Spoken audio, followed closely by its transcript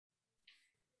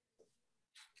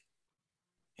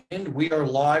We are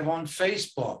live on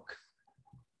Facebook.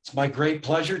 It's my great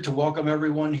pleasure to welcome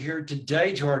everyone here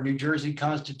today to our New Jersey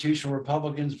Constitutional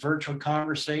Republicans virtual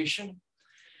conversation.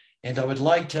 And I would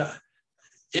like to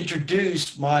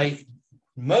introduce my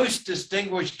most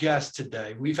distinguished guest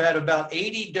today. We've had about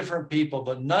 80 different people,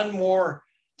 but none more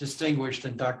distinguished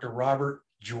than Dr. Robert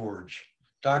George.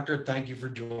 Doctor, thank you for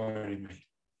joining me.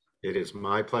 It is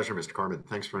my pleasure, Mr. Carmen.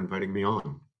 Thanks for inviting me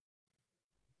on.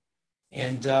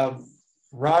 And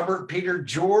Robert Peter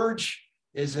George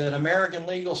is an American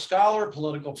legal scholar,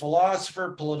 political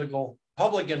philosopher, political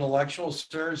public intellectual,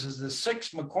 serves as the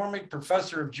 6th McCormick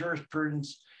Professor of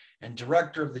Jurisprudence and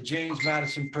Director of the James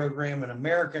Madison Program in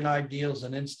American Ideals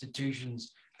and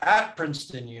Institutions at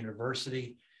Princeton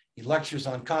University. He lectures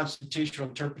on constitutional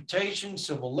interpretation,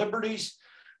 civil liberties,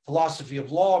 philosophy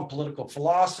of law, and political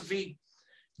philosophy.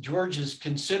 George is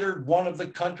considered one of the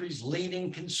country's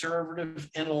leading conservative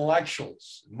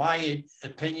intellectuals. In my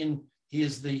opinion, he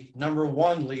is the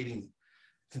 #1 leading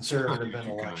conservative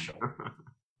intellectual.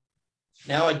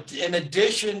 Now, in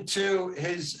addition to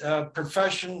his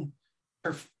professorship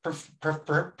at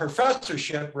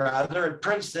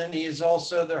Princeton, he is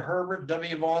also the Herbert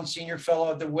W. Vaughn Senior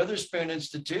Fellow at the Witherspoon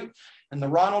Institute and the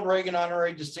Ronald Reagan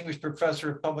Honorary Distinguished Professor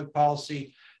of Public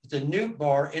Policy at the Newt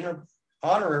Barr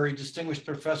Honorary Distinguished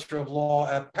Professor of Law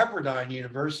at Pepperdine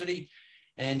University,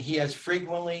 and he has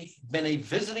frequently been a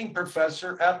visiting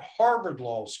professor at Harvard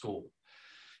Law School.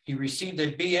 He received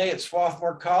a BA at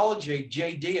Swarthmore College, a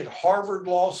JD at Harvard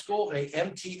Law School, a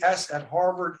MTS at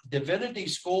Harvard Divinity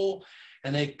School,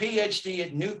 and a PhD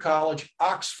at New College,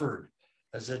 Oxford.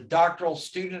 As a doctoral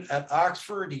student at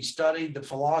Oxford, he studied the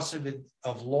philosophy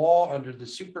of law under the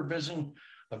supervision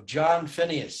of John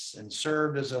Phineas and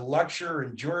served as a lecturer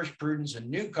in jurisprudence in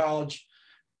New College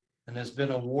and has been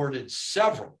awarded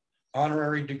several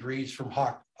honorary degrees from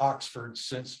Oxford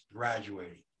since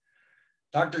graduating.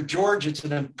 Dr. George, it's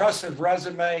an impressive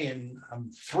resume, and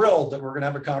I'm thrilled that we're going to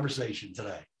have a conversation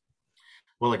today.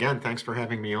 Well, again, thanks for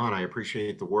having me on. I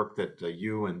appreciate the work that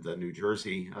you and the New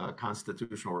Jersey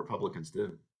Constitutional Republicans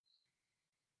do.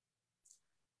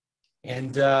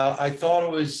 And I thought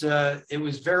it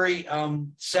was very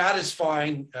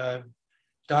satisfying,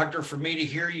 Doctor, for me to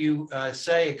hear you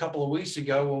say a couple of weeks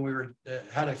ago when we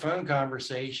had a phone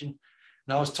conversation,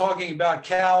 and I was talking about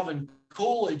Calvin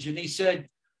Coolidge, and he said,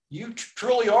 "You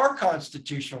truly are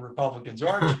constitutional Republicans,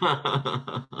 aren't you?"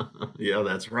 Yeah,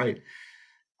 that's right.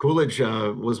 Coolidge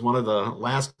was one of the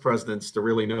last presidents to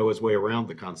really know his way around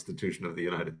the Constitution of the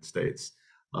United States.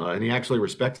 And he actually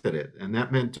respected it. And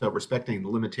that meant respecting the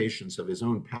limitations of his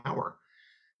own power.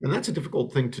 And that's a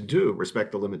difficult thing to do,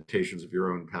 respect the limitations of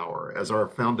your own power. As our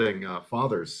founding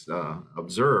fathers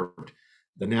observed,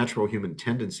 the natural human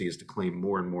tendency is to claim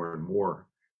more and more and more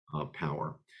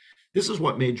power. This is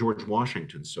what made George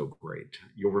Washington so great.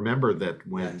 You'll remember that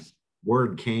when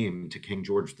word came to King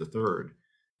George III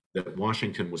that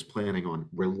Washington was planning on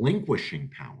relinquishing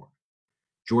power,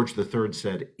 George III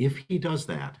said, if he does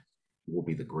that, he will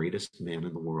be the greatest man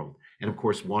in the world. And of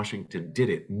course, Washington did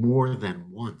it more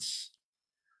than once.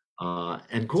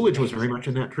 And Coolidge was very much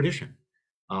in that tradition.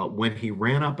 When he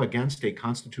ran up against a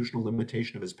constitutional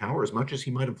limitation of his power, as much as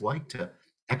he might have liked to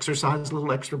exercise a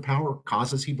little extra power,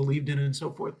 causes he believed in and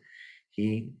so forth,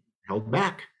 he held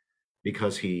back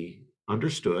because he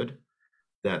understood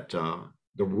that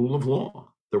the rule of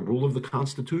law, the rule of the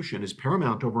Constitution is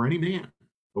paramount over any man,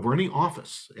 over any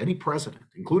office, any president,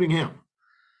 including him.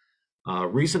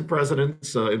 Recent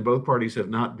presidents in both parties have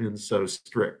not been so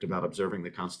strict about observing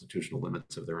the constitutional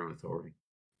limits of their own authority.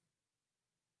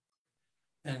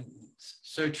 And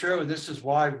so true. This is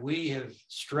why we have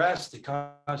stressed the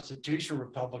constitutional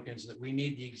Republicans that we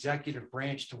need the executive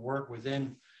branch to work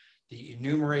within the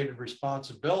enumerated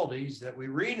responsibilities that we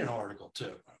read in Article 2.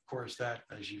 Of course, that,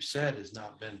 as you said, has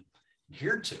not been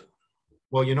adhered to.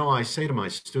 Well, you know, I say to my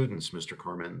students, Mr.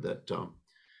 Carmen, that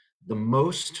the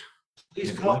most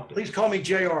Please call me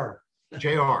JR.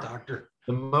 JR. Doctor.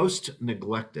 The most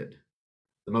neglected,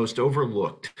 the most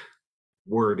overlooked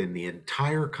word in the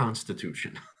entire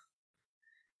Constitution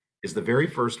is the very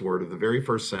first word of the very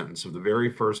first sentence of the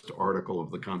very first article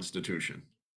of the Constitution.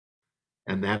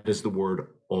 And that is the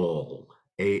word all,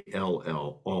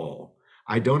 A-L-L, all.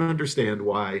 I don't understand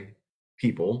why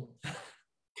people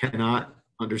cannot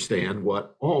understand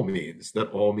what all means,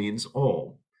 that all means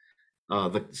all.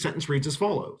 The sentence reads as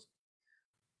follows.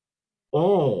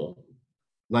 All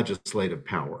legislative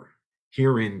power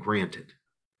herein granted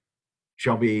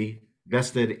shall be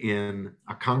vested in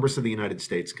a Congress of the United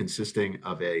States consisting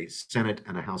of a Senate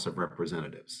and a House of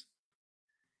Representatives.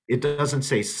 It doesn't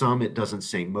say some, it doesn't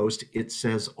say most, it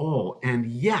says all. And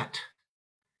yet,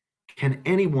 Can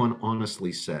anyone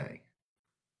honestly say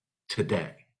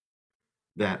today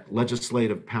that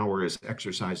legislative power is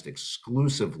exercised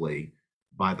exclusively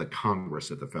by the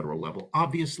Congress at the federal level?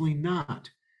 Obviously not.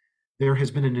 There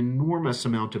has been an enormous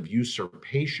amount of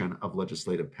usurpation of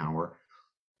legislative power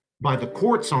by the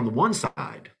courts on the one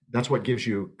side. That's what gives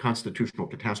you constitutional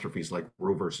catastrophes like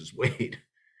Roe versus Wade.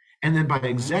 And then by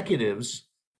executives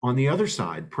on the other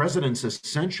side, presidents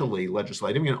essentially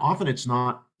legislating. And often it's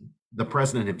not the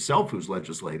president himself who's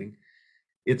legislating.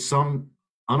 It's some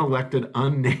unelected,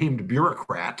 unnamed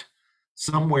bureaucrat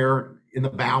somewhere in the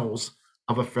bowels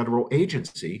of a federal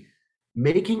agency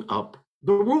making up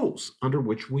the rules under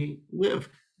which we live.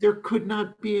 There could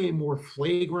not be a more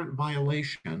flagrant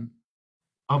violation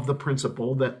of the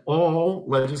principle that all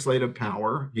legislative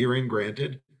power, herein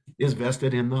granted, is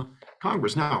vested in the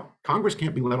Congress. Now, Congress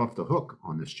can't be let off the hook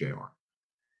on this, JR.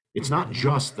 It's not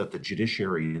just that the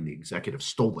judiciary and the executive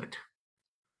stole it.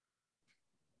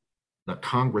 The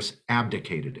Congress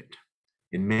abdicated it.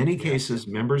 In many cases,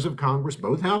 members of Congress,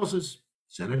 both houses,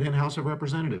 Senate and House of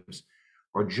Representatives,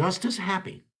 are just as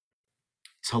happy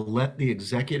to let the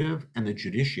executive and the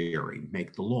judiciary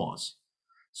make the laws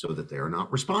so that they are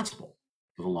not responsible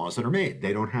for the laws that are made.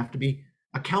 They don't have to be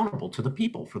accountable to the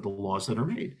people for the laws that are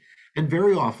made. And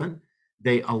very often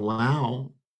they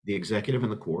allow the executive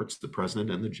and the courts, the president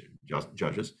and the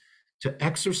judges, to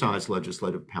exercise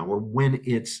legislative power when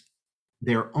it's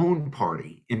their own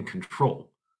party in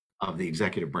control of the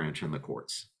executive branch and the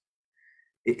courts.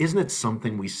 Isn't it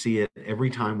something we see it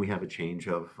every time we have a change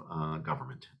of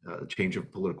government, a change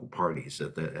of political parties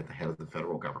at the head of the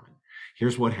federal government?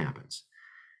 Here's what happens.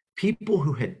 People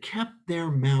who had kept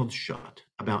their mouths shut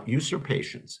about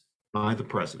usurpations by the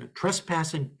president,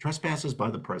 trespasses by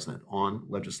the president on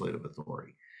legislative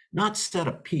authority, not said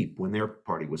a peep when their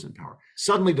party was in power,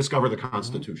 suddenly discover the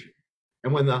Constitution.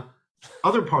 And when the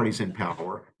other parties in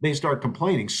power, they start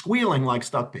complaining, squealing like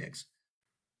stuck pigs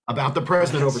about the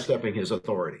president overstepping his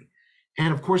authority.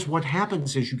 And of course, what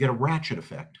happens is you get a ratchet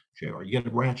effect, JR. You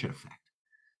get a ratchet effect.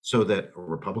 So that a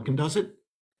Republican does it.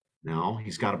 Now he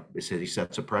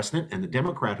sets a precedent, and the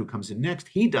Democrat who comes in next,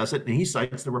 he does it, and he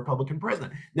cites the Republican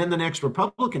president. Then the next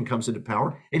Republican comes into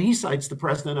power, and he cites the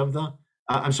president of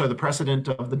the precedent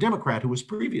of the Democrat who was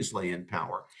previously in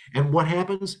power. And what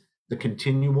happens? The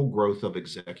continual growth of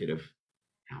executive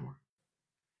power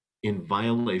in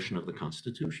violation of the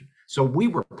Constitution. So we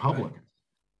Republicans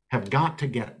have got to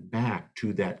get back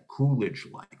to that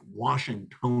Coolidge-like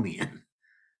Washingtonian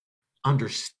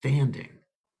understanding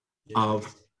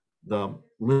of the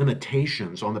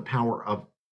limitations on the power of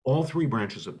all three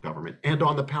branches of government and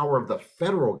on the power of the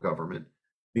federal government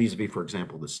vis-a-vis, for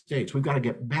example, the states. We've got to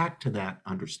get back to that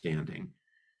understanding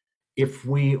if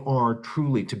we are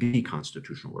truly to be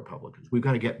constitutional Republicans. We've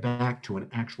got to get back to an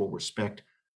actual respect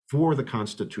for the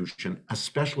Constitution,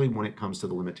 especially when it comes to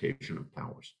the limitation of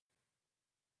powers.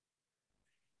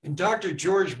 And Dr.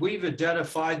 George, we've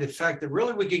identified the fact that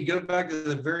really we can go back to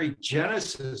the very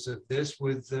genesis of this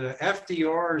with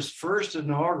FDR's first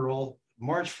inaugural,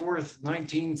 March 4th,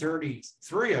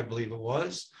 1933, I believe it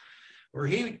was, where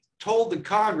he told the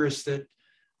Congress that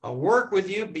I'll work with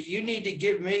you, but you need to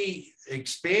give me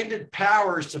expanded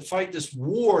powers to fight this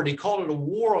war. And he called it a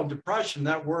war on depression.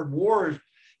 That word war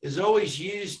is always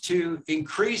used to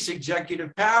increase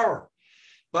executive power.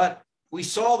 But we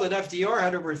saw that FDR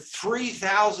had over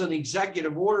 3,000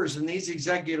 executive orders, and these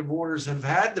executive orders have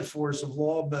had the force of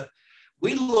law. But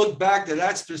we look back to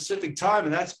that specific time,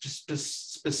 and that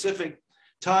specific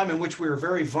time in which we were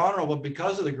very vulnerable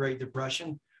because of the Great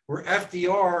Depression, where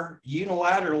FDR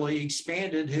unilaterally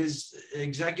expanded his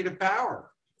executive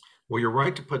power. Well, you're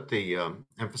right to put the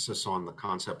emphasis on the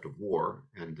concept of war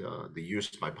and the use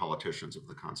by politicians of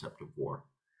the concept of war.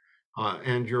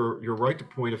 And you're right to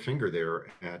point a finger there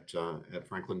at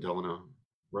Franklin Delano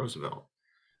Roosevelt.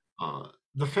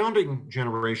 The founding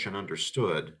generation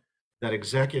understood that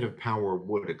executive power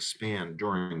would expand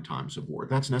during times of war.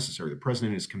 That's necessary. The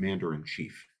president is commander in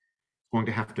chief. He's going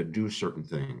to have to do certain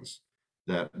things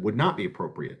that would not be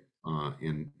appropriate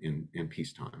in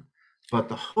peacetime. But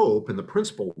the hope and the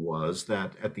principle was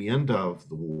that at the end of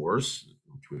the wars,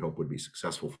 which we hope would be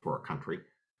successful for our country,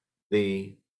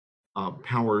 the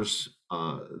powers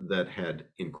that had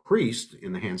increased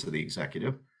in the hands of the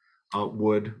executive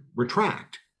would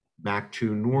retract back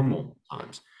to normal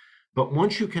times. But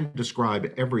once you can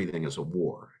describe everything as a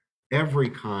war, every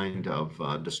kind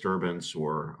of disturbance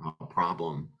or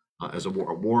problem as a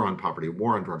war on poverty, a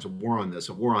war on drugs, a war on this,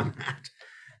 a war on that,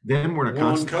 then we're in a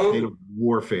constant state of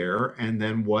warfare. And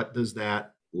then what does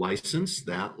that license?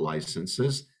 That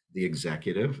licenses the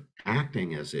executive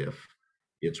acting as if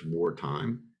it's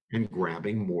wartime and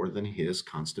grabbing more than his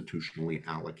constitutionally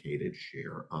allocated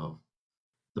share of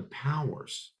the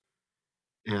powers.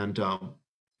 And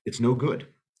it's no good.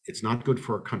 It's not good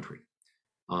for our country.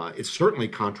 It's certainly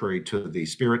contrary to the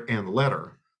spirit and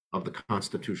letter of the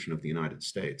Constitution of the United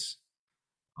States.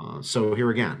 So here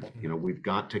again, we've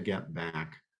got to get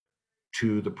back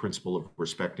to the principle of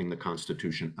respecting the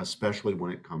Constitution, especially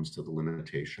when it comes to the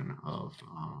limitation of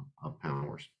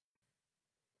powers.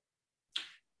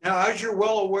 Now, as you're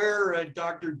well aware,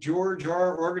 Dr. George,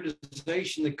 our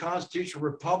organization, the Constitutional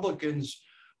Republicans,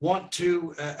 want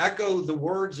to echo the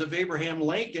words of Abraham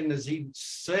Lincoln, as he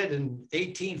said in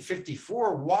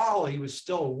 1854, while he was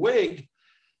still a Whig,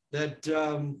 that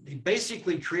he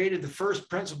basically created the first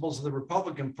principles of the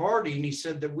Republican Party. And he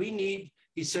said that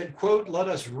he said, quote, "Let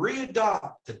us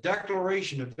readopt the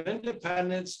Declaration of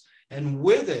Independence, and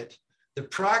with it, the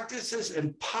practices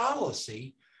and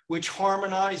policy which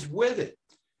harmonize with it."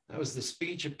 That was the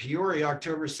speech at Peoria,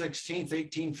 October 16th,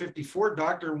 1854,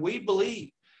 Doctor. And we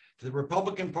believe the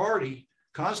Republican Party,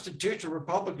 constitutional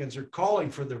Republicans, are calling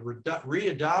for the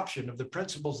readoption of the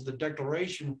principles of the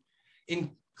Declaration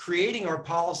in creating our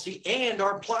policy and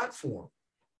our platform.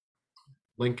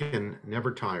 Lincoln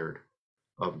never tired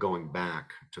of going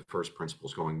back to first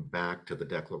principles, going back to the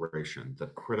Declaration, the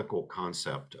critical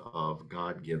concept of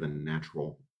God-given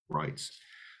natural rights,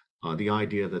 the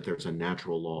idea that there's a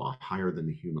natural law higher than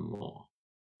the human law,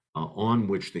 on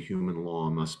which the human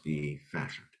law must be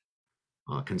fashioned.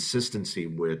 Consistency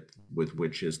with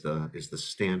which is the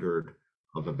standard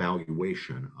of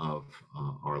evaluation of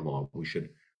our law. We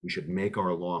should make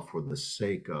our law for the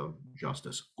sake of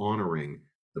justice, honoring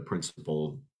the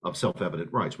principle of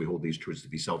self-evident rights. We hold these truths to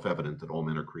be self-evident, that all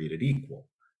men are created equal,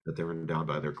 that they're endowed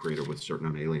by their creator with certain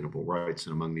unalienable rights,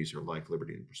 and among these are life,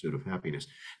 liberty, and pursuit of happiness.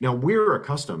 Now, we're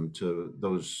accustomed to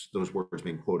those words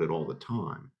being quoted all the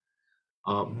time,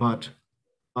 but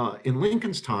in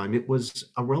Lincoln's time, it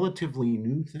was a relatively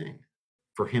new thing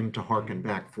for him to hearken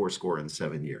back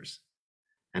 77 years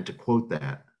and to quote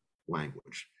that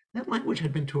language. That language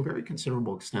had been to a very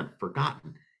considerable extent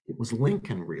forgotten. It was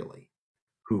Lincoln, really,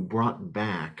 who brought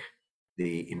back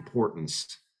the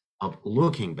importance of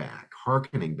looking back,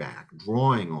 hearkening back,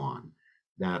 drawing on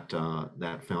that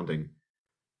founding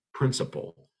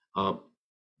principle.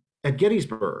 At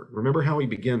Gettysburg, remember how he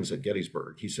begins at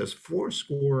Gettysburg? He says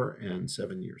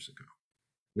 77 years ago.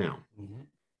 Now,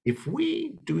 if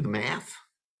we do the math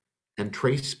and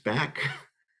trace back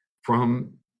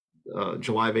from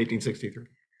July of 1863,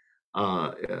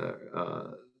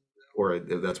 or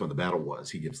that's when the battle was.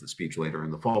 He gives the speech later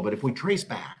in the fall. But if we trace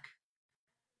back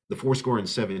the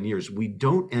 77 years, we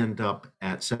don't end up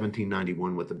at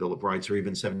 1791 with the Bill of Rights, or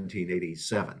even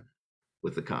 1787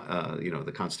 with the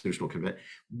the Constitutional Convention.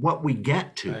 What we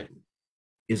get to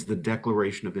is the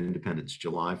Declaration of Independence,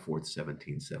 July 4th,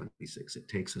 1776. It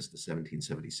takes us to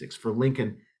 1776. For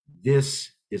Lincoln,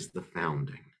 this is the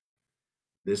founding.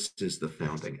 This is the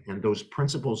founding. And those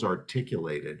principles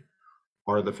articulated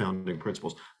are the founding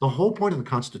principles. The whole point of the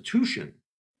Constitution,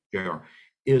 JR,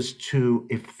 is to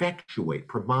effectuate,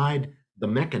 provide the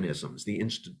mechanisms, the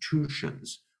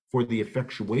institutions for the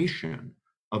effectuation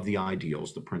of the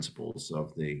ideals, the principles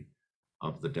of the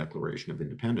Declaration of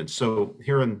Independence. So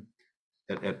here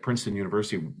at Princeton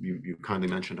University, you kindly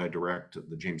mentioned I direct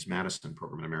the James Madison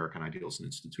Program in American Ideals and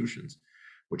Institutions,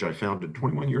 which I founded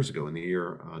 21 years ago in the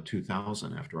year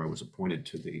 2000, after I was appointed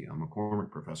to the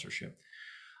McCormick Professorship.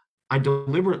 I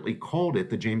deliberately called it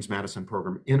the James Madison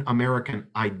Program in American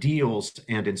Ideals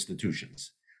and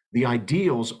Institutions. The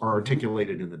ideals are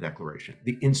articulated in the Declaration.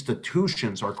 The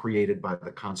institutions are created by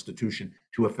the Constitution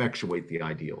to effectuate the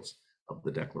ideals of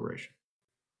the Declaration.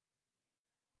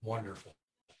 Wonderful.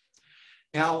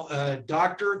 Now,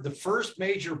 Doctor, the first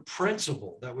major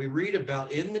principle that we read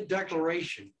about in the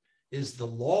Declaration is the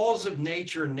laws of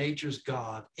nature and nature's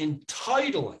God,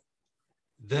 entitling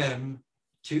them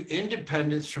to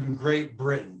independence from Great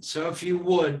Britain. So if you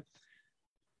would,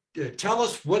 tell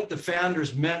us what the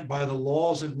founders meant by the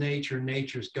laws of nature and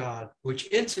nature's God, which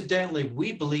incidentally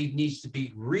we believe needs to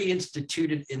be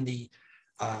reinstituted in the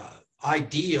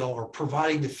ideal, or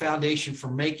providing the foundation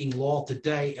for making law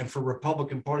today and for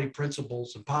Republican Party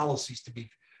principles and policies to be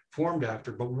formed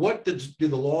after. But what do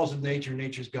the laws of nature and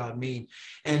nature's God mean?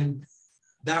 And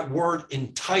that word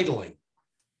entitling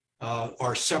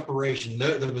our separation.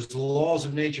 There was the laws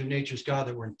of nature and nature's God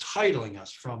that were entitling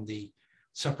us from the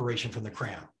separation from the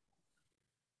crown.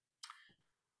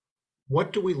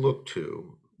 What do we look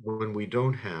to when we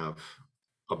don't have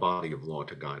a body of law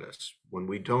to guide us, when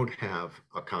we don't have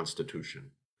a constitution?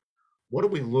 What do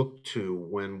we look to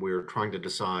when we're trying to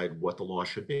decide what the law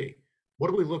should be? what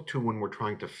do we look to when we're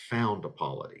trying to found a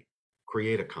polity,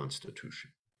 create a constitution,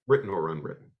 written or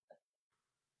unwritten?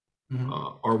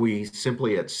 Are we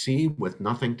simply at sea with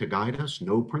nothing to guide us,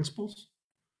 no principles?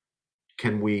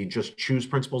 Can we just choose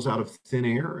principles out of thin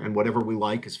air and whatever we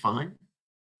like is fine?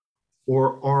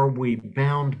 Or are we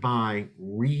bound by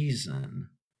reason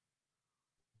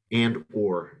and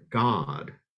or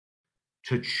God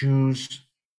to choose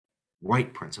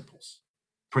right principles,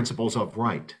 principles of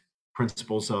right,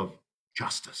 principles of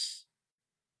justice?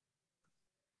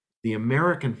 The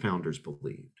American founders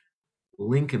believed,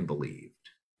 Lincoln believed,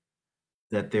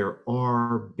 that there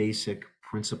are basic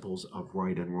principles of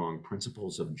right and wrong,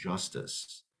 principles of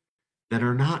justice that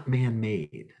are not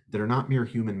man-made, that are not mere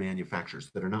human manufactures,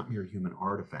 that are not mere human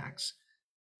artifacts,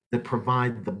 that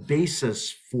provide the basis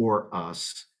for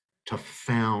us to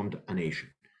found a nation,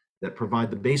 that provide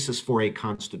the basis for a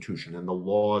constitution and the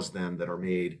laws then that are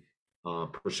made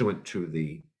pursuant to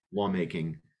the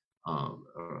lawmaking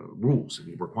rules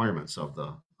and requirements of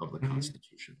the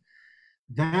Constitution.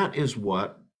 That is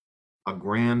what a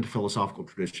grand philosophical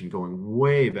tradition going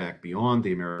way back beyond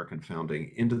the American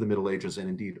founding into the Middle Ages and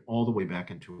indeed all the way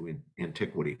back into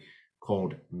antiquity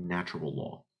called natural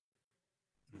law.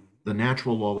 The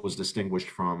natural law was distinguished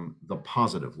from the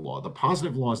positive law. The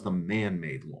positive law is the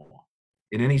man-made law.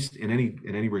 In any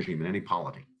regime, in any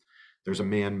polity, there's a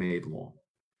man-made law.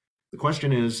 The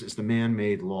question is the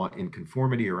man-made law in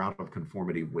conformity or out of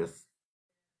conformity with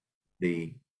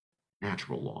the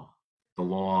natural law, the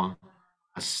law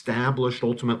established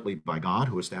ultimately by God,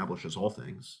 who establishes all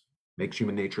things, makes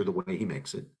human nature the way he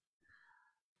makes it.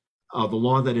 The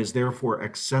law that is therefore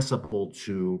accessible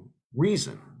to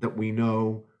reason, that we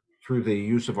know through the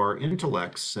use of our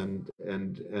intellects, and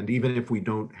even if we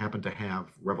don't happen to have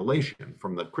revelation.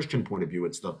 From the Christian point of view,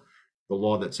 it's the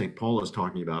law that St. Paul is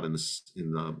talking about in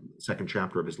the second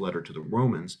chapter of his letter to the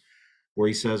Romans, where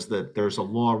he says that there's a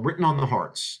law written on the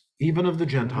hearts, even of the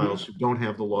Gentiles who don't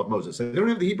have the law of Moses. They don't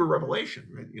have the Hebrew revelation,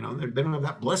 right? You know, they don't have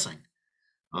that blessing.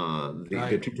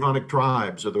 The Teutonic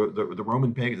tribes or the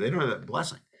Roman pagans, they don't have that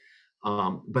blessing.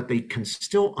 But they can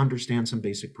still understand some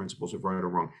basic principles of right or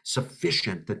wrong,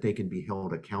 sufficient that they can be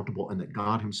held accountable and that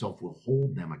God himself will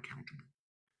hold them accountable,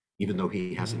 even though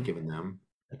he hasn't given them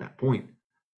at that point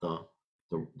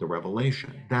the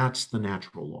revelation. That's the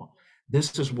natural law.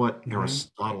 This is what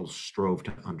Aristotle strove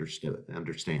to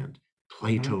understand.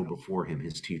 Plato before him,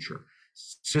 his teacher,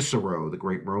 Cicero, the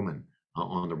great Roman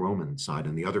on the Roman side,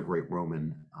 and the other great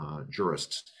Roman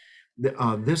jurists.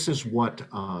 This is what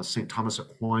St. Thomas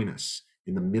Aquinas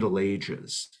in the Middle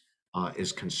Ages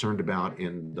is concerned about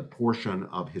in the portion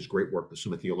of his great work, the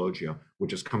Summa Theologia,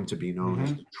 which has come to be known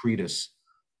as the treatise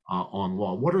on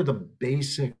law. What are the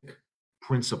basic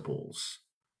principles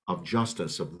of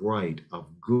justice, of right, of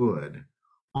good,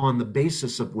 on the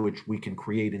basis of which we can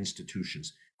create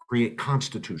institutions, create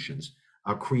constitutions,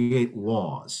 create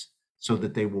laws, so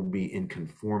that they will be in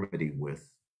conformity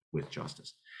with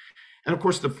justice? And of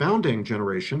course, the founding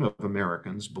generation of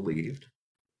Americans believed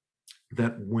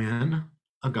that when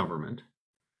a government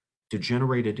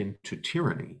degenerated into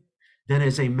tyranny, then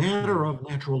as a matter of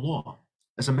natural law,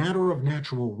 as a matter of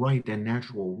natural right and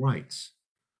natural rights,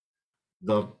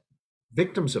 the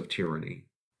victims of tyranny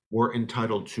were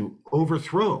entitled to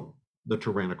overthrow the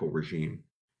tyrannical regime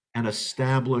and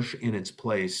establish in its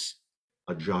place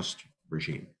a just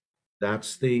regime.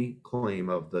 That's the claim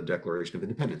of the Declaration of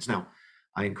Independence. Now,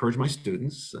 I encourage my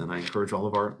students, and I encourage all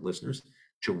of our listeners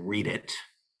to read it.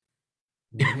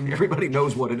 Everybody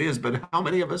knows what it is, but how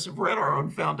many of us have read our own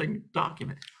founding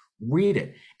document? Read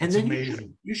it. And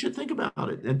then you should think about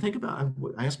it, and think about,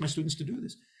 I ask my students to do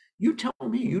this. You tell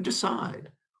me, you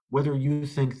decide whether you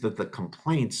think that the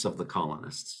complaints of the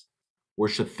colonists were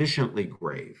sufficiently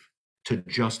grave to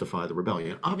justify the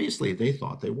rebellion. Obviously, they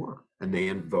thought they were, and they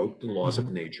invoked the laws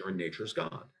of nature and nature's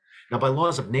God. Now, by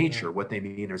laws of nature, what they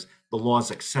mean is the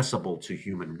laws accessible to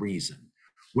human reason,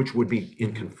 which would be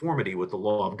in conformity with the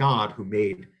law of God, who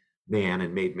made man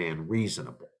and made man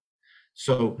reasonable.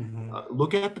 So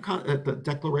look at the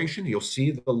Declaration. You'll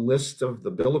see the list of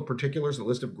the Bill of Particulars, the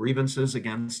list of grievances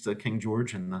against King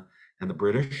George and the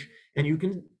British, and you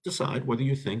can decide whether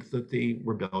you think that the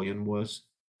rebellion was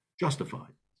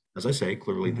justified. As I say,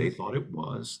 clearly they thought it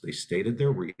was. They stated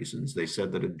their reasons. They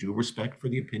said that a due respect for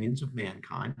the opinions of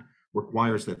mankind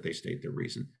requires that they state their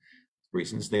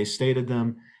reasons. They stated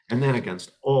them, and then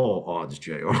against all odds,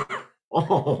 J.R.,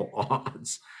 all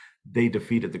odds, they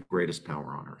defeated the greatest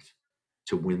power on earth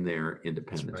to win their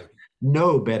independence. Right.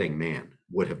 No betting man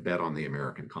would have bet on the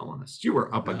American colonists. You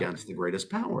were up against the greatest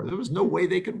power. There was no way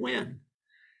they could win.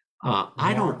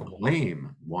 I don't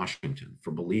blame Washington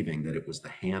for believing that it was the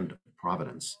hand of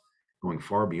Providence going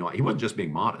far beyond. He wasn't just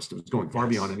being modest. It was going far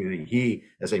beyond anything he,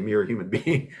 as a mere human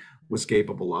being, was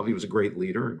capable of. He was a great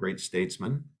leader, a great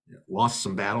statesman. Lost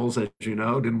some battles, as you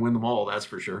know, didn't win them all, that's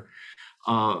for sure.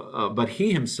 But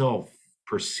he himself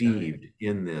perceived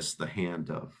in this the hand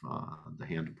of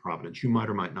providence. You might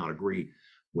or might not agree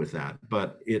with that,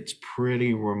 but it's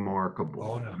pretty remarkable.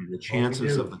 Oh, no. I mean, the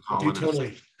chances of the colonists.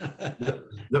 Totally.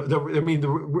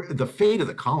 The fate of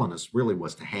the colonists really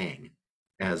was to hang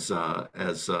as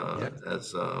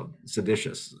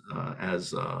seditious,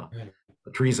 as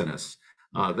treasonous.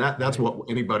 That's what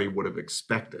anybody would have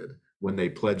expected when they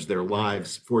pledged their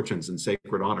lives, fortunes, and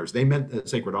sacred honors. They meant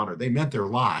sacred honor. They meant their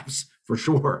lives for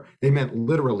sure. They meant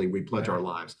literally, we pledge our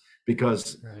lives,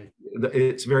 because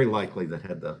it's very likely that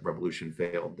had the revolution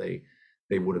failed, they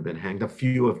would have been hanged. A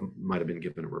few of them might have been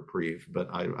given a reprieve, but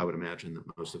I would imagine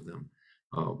that most of them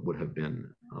would have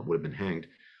been hanged.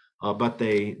 But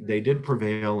they did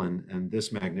prevail, and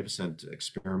this magnificent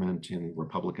experiment in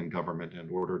Republican government and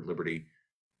ordered liberty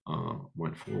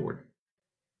went forward.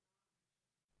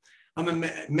 I'm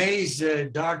amazed,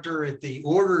 Doctor, at the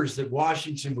orders that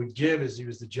Washington would give as he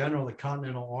was the general of the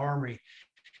Continental Army.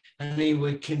 And he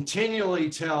would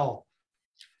continually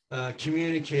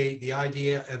communicate the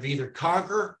idea of either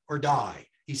conquer or die.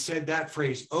 He said that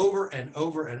phrase over and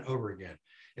over and over again.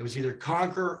 It was either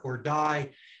conquer or die.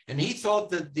 And he thought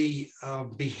that the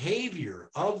behavior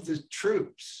of the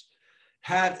troops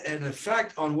had an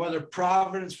effect on whether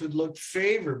Providence would look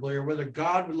favorably or whether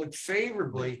God would look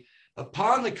favorably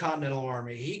upon the Continental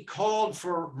Army. He called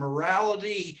for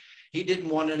morality. He didn't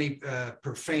want any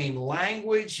profane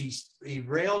language. He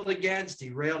railed against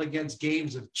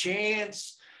games of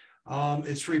chance.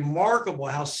 It's remarkable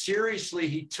how seriously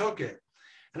he took it.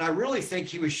 And I really think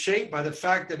he was shaped by the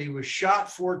fact that he was shot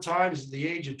 4 times at the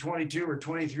age of 22 or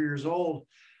 23 years old,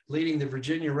 leading the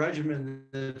Virginia Regiment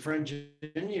in the French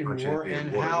Indian War,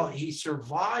 and how he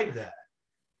survived that.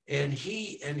 And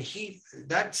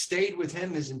that stayed with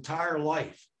him his entire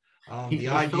life. The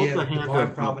idea of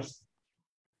divine providence.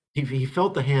 He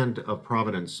felt the hand of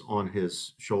providence on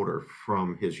his shoulder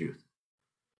from his youth.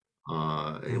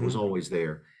 It was always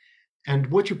there. And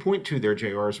what you point to there,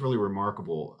 JR, is really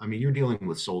remarkable. I mean, you're dealing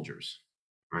with soldiers,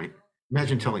 right?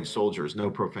 Imagine telling soldiers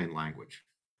no profane language,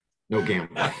 no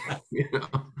gambling,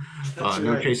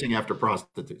 no chasing after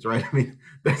prostitutes, right? I mean,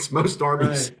 that's most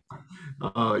armies,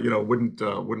 wouldn't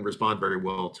respond very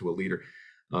well to a leader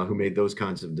who made those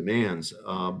kinds of demands.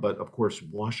 But of course,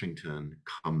 Washington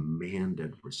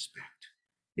commanded respect.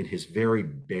 In his very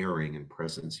bearing and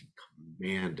presence, he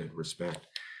commanded respect.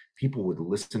 People would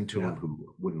listen to him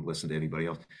who wouldn't listen to anybody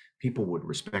else. People would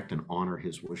respect and honor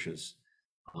his wishes.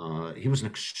 He was an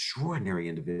extraordinary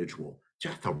individual,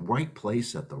 just at the right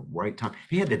place at the right time.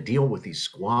 He had to deal with these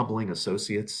squabbling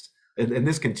associates. And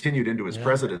this continued into his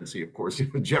presidency, of course.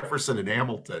 Jefferson and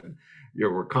Hamilton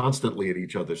were constantly at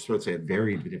each other's throats. They had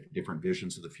very different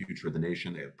visions of the future of the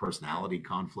nation. They had personality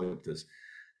conflict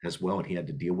as well, and he had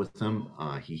to deal with them.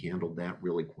 He handled that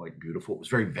really quite beautiful. It was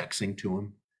very vexing to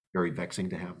him, very vexing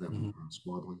to have them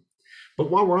squabbling. But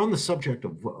while we're on the subject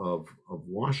of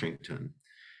Washington,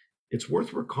 it's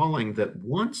worth recalling that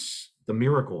once the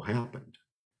miracle happened,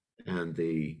 and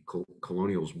the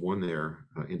colonials won their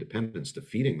independence,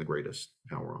 defeating the greatest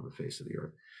power on the face of the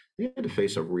earth, they had to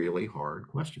face a really hard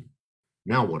question.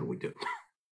 Now what do we do?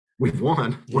 We've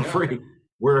won. We're free.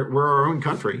 We're our own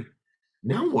country.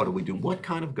 Now what do we do? What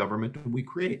kind of government do we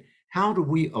create? How do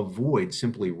we avoid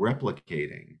simply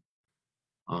replicating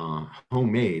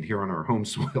homemade here on our home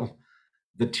soil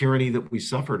the tyranny that we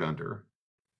suffered under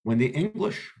when the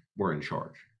English were in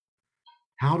charge?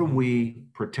 How do we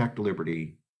protect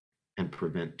liberty and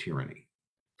prevent tyranny?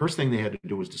 First thing they had to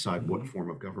do was decide what form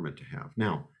of government to have.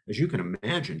 Now, as you can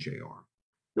imagine, JR,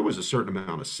 there was a certain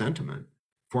amount of sentiment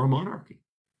for a monarchy.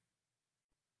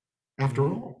 After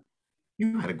all,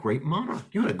 you had a great monarch.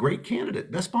 You had a great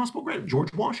candidate, best possible candidate,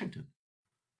 George Washington.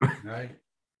 Right.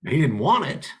 He didn't want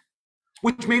it,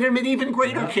 which made him an even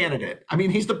greater candidate. I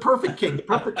mean, he's the perfect king. The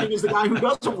perfect king is the guy who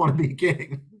doesn't want to be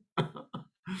king.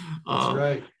 That's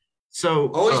right.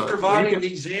 So always providing the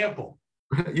example.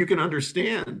 You can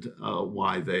understand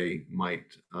why they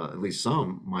might, at least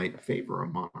some might favor a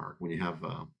monarch when you have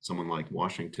someone like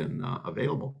Washington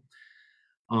available.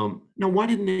 Now, why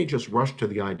didn't they just rush to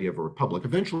the idea of a republic?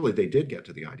 Eventually, they did get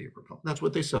to the idea of a republic. That's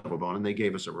what they settled on, and they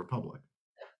gave us a republic.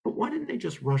 But why didn't they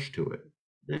just rush to it?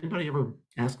 Did anybody ever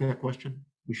ask that question?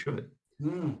 We should.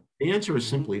 The answer is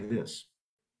simply this.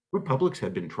 Republics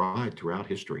have been tried throughout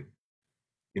history.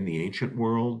 In the ancient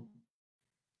world,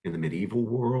 in the medieval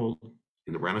world,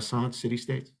 in the Renaissance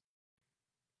city-states,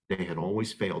 they had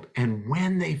always failed. And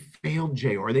when they failed,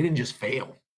 JR, they didn't just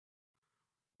fail.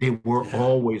 They were Yeah.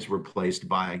 always replaced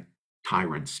by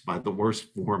tyrants, by the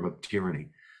worst form of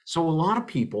tyranny. So a lot of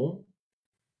people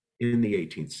in the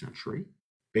 18th century,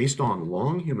 based on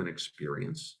long human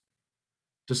experience,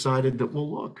 decided that, well,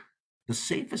 look, the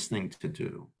safest thing to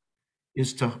do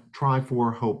is to try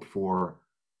for, hope for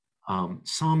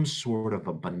some sort of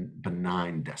a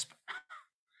benign despot.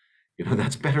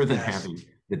 That's better than Yes. having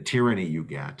the tyranny you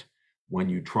get when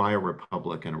you try a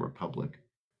republic and a republic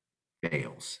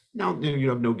fails. Now, you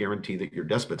have no guarantee that your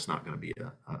despot's not going to be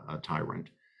a tyrant,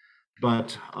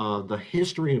 but the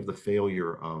history of the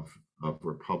failure of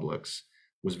republics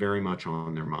was very much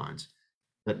on their minds.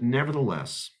 But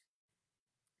nevertheless,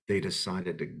 they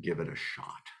decided to give it a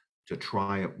shot, to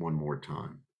try it one more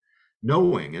time,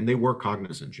 knowing, and they were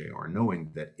cognizant, JR,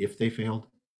 knowing that if they failed,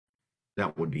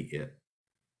 that would be it,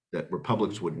 that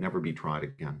republics would never be tried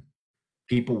again.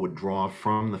 People would draw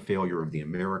from the failure of the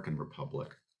American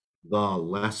Republic the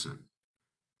lesson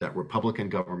that Republican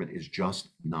government is just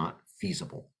not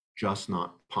feasible, just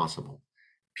not possible.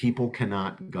 People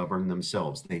cannot govern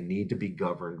themselves. They need to be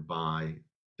governed by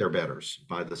their betters,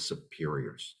 by the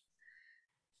superiors.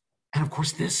 And of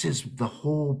course, this is the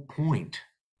whole point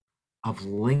of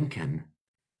Lincoln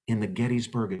in the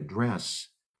Gettysburg Address,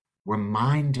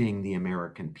 reminding the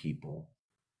American people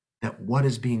that what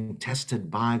is being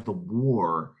tested by the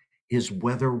war is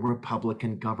whether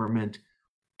Republican government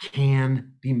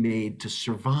can be made to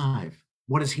survive.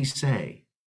 What does he say?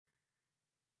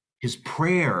 His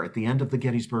prayer at the end of the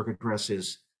Gettysburg Address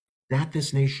is that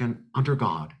this nation, under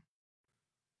God,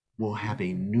 will have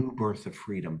a new birth of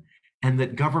freedom, and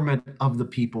that government of the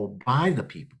people, by the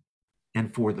people,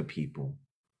 and for the people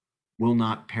will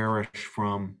not perish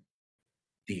from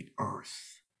the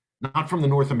earth, not from the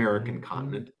North American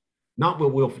continent, not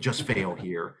what will just fail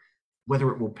here,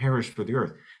 whether it will perish for the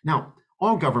earth. Now,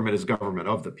 all government is government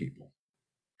of the people,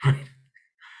 right?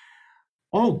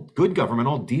 All good government,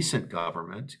 all decent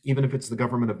government, even if it's the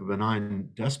government of a benign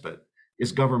despot,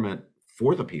 is government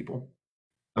for the people.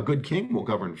 A good king will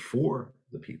govern for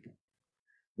the people.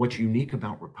 What's unique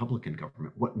about Republican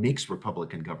government, what makes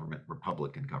Republican government,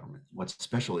 what's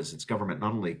special is it's government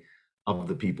not only of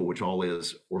the people, which all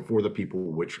is, or for the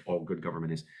people, which all good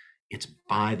government is, it's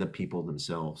by the people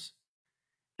themselves.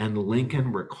 And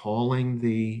Lincoln, recalling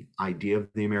the idea of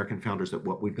the American founders that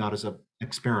what we've got is an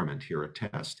experiment here, a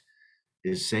test,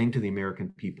 is saying to the American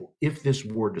people, if this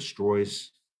war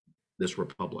destroys this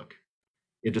republic,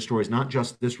 it destroys not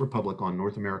just this republic on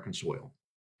North American soil,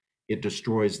 it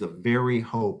destroys the very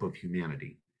hope of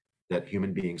humanity that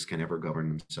human beings can ever govern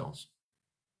themselves.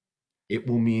 It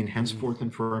will mean henceforth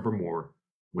and forevermore,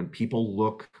 when people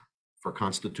look for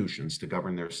constitutions to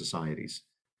govern their societies,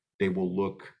 they will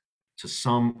look to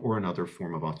some or another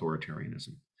form of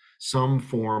authoritarianism, some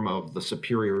form of the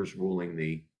superiors ruling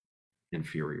the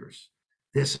inferiors.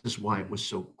 This is why it was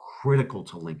so critical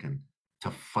to Lincoln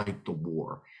to fight the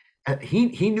war.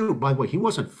 He knew, by the way, he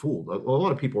wasn't fooled. A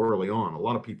lot of people early on, a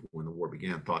lot of people when the war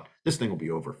began thought this thing will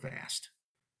be over fast.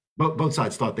 Both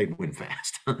sides thought they'd win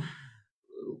fast.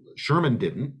 Sherman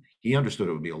didn't. He understood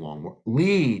it would be a long war.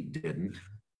 Lee didn't,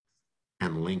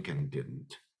 and Lincoln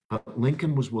didn't. But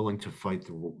Lincoln was willing to fight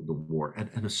the war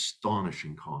at an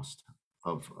astonishing cost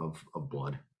of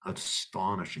blood,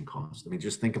 astonishing cost. I mean,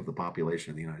 just think of the population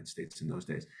of the United States in those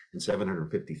days, and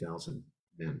 750,000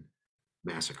 men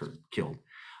massacred, killed.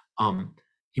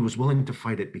 He was willing to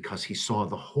fight it because he saw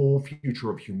the whole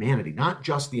future of humanity, not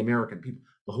just the American people,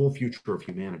 the whole future of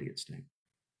humanity at stake.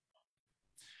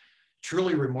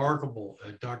 Truly remarkable,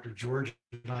 Dr. George.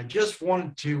 And I just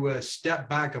wanted to step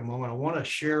back a moment. I want to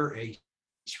share a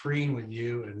screen with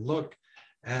you and look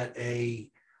at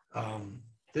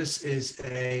this is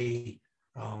a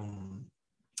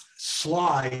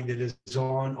slide that is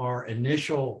on our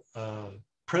initial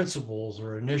principles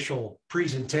or initial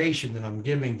presentation that I'm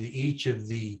giving to each of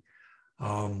the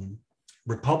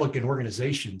Republican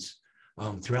organizations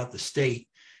throughout the state.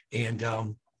 And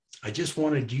I just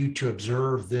wanted you to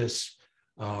observe this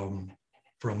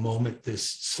for a moment, this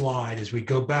slide, as we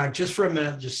go back just for a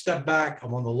minute, just step back.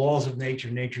 I'm on the laws of nature,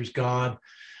 nature's God,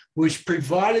 which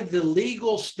provided the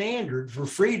legal standard for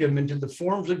freedom into the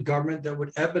forms of government that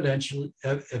would evidentially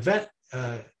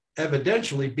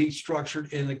be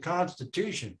structured in the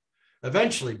Constitution,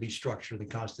 eventually be structured in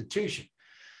the Constitution.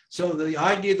 So the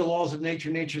idea of the laws of nature,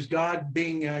 nature's God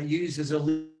being used as a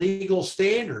legal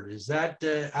standard, is that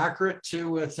accurate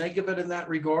to think of it in that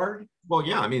regard? Well,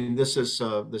 yeah. I mean, this is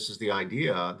the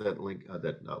idea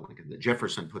that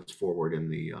Jefferson puts forward in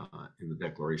the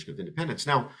Declaration of Independence.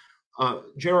 Now,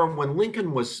 Gerald, when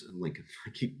Lincoln, I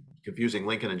keep confusing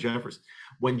Lincoln and Jefferson.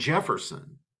 When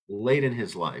Jefferson, late in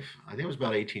his life, I think it was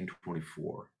about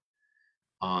 1824,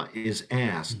 is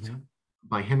asked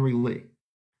by Henry Lee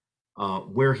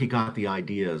where he got the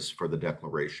ideas for the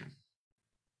Declaration.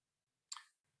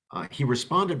 He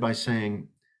responded by saying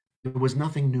there was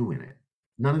nothing new in it.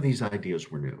 None of these ideas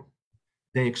were new.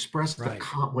 They expressed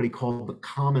what he called the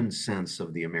common sense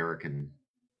of the American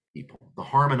people, the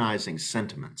harmonizing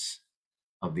sentiments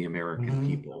of the American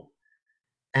people,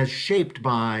 as shaped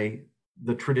by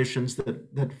the traditions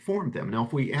that formed them. Now,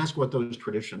 if we ask what those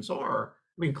traditions are,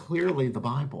 I mean, clearly the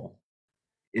Bible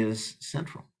is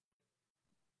central.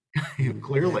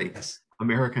 Clearly,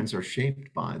 Americans are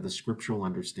shaped by the scriptural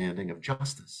understanding of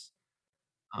justice.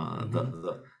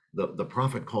 The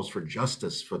prophet calls for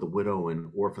justice for the widow and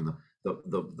orphan.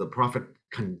 The prophet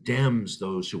condemns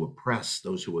those who oppress,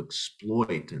 those who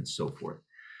exploit, and so forth.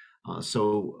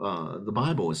 So the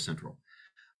Bible is central.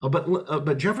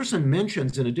 But Jefferson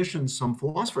mentions, in addition, some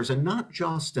philosophers, and not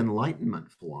just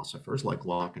Enlightenment philosophers like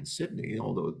Locke and Sidney,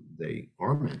 although they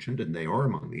are mentioned and they are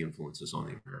among the influences on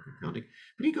the American founding.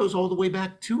 But he goes all the way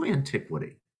back to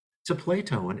antiquity, to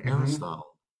Plato and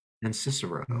Aristotle and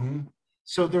Cicero.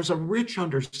 So there's a rich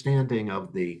understanding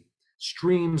of the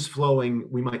streams flowing,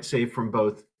 we might say, from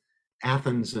both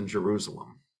Athens and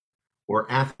Jerusalem,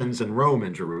 or Athens and Rome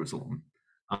and Jerusalem,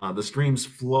 the streams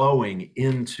flowing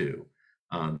into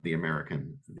the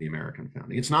American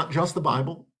founding. It's not just the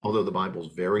Bible, although the Bible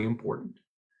is very important,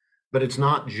 but it's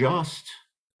not just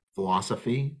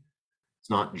philosophy. It's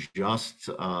not just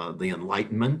the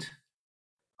Enlightenment.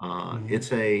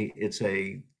 It's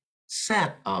a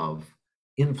set of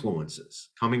influences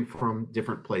coming from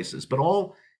different places, but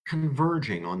all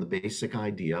converging on the basic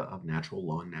idea of natural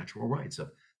law and natural rights, of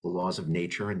the laws of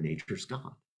nature and nature's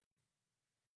God.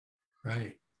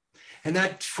 Right. And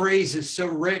that phrase is so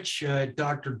rich,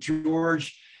 Dr.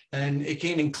 George, and it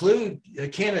can include,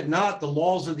 can it not, the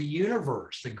laws of the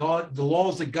universe, the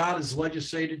laws that God has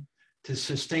legislated to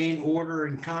sustain order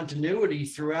and continuity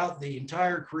throughout the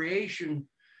entire creation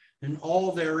and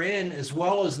all therein, as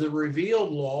well as the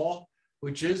revealed law,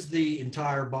 which is the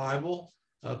entire Bible,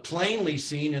 plainly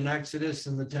seen in Exodus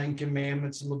and the Ten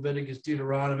Commandments, Leviticus,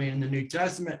 Deuteronomy, and the New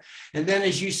Testament. And then,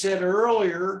 as you said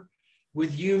earlier,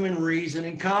 with human reason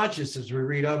and consciousness, we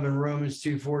read of in Romans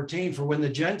 2:14, for when the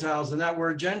Gentiles, and that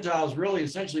word Gentiles really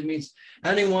essentially means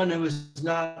anyone who is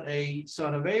not a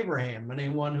son of Abraham,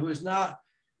 anyone who is not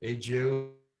a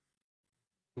Jew,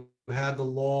 who have the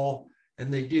law,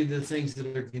 and they do the things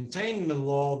that are contained in the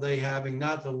law, they having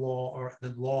not the law, or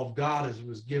the law of God as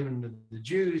was given to the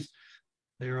Jews,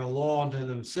 they are a law unto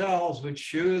themselves, which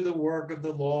shew the work of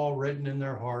the law written in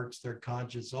their hearts, their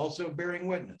conscience also bearing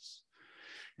witness.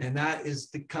 And that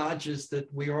is the conscience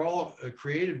that we are all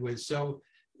created with. So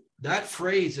that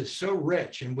phrase is so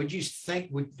rich. And would you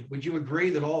think, would you agree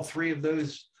that all three of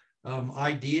those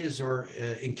ideas are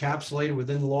encapsulated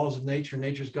within the laws of nature,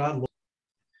 nature's God?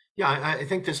 Yeah, I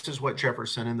think this is what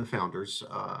Jefferson and the founders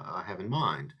have in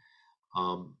mind.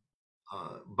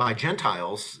 By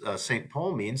Gentiles, St.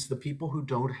 Paul means the people who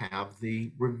don't have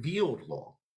the revealed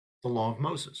law, the law of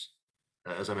Moses,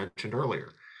 as I mentioned earlier.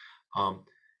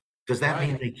 Does that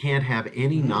mean they can't have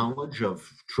any knowledge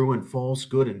of true and false,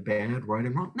 good and bad, right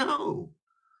and wrong? No.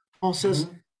 Paul says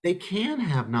they can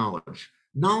have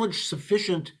knowledge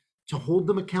sufficient to hold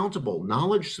them accountable,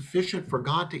 knowledge sufficient for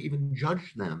God to even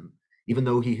judge them, even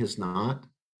though he has not, at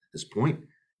this point,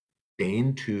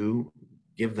 deigned to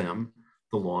give them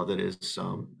the law that is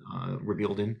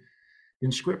revealed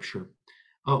in Scripture.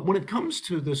 When it comes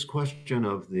to this question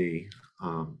of the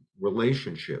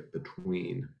relationship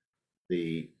between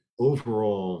the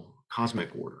overall cosmic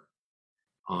order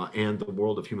and the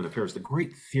world of human affairs, the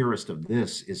great theorist of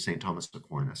this is St. Thomas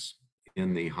Aquinas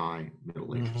in the High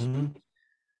Middle Ages.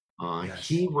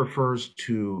 He refers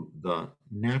to the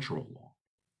natural law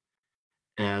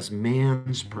as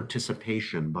man's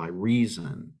participation by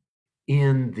reason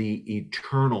in the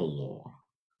eternal law,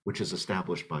 which is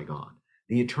established by God.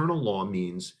 The eternal law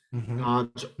means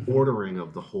God's ordering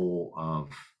of the whole of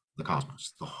the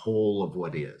cosmos, the whole of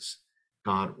what is.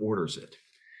 God orders it.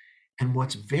 And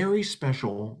what's very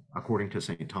special, according to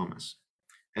St. Thomas,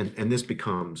 and this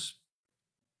becomes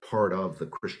part of the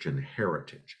Christian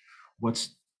heritage,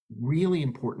 what's really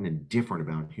important and different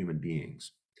about human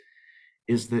beings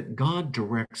is that God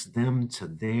directs them to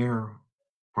their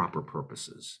proper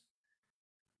purposes,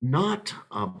 not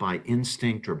by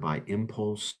instinct or by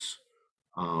impulse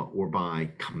or by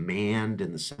command,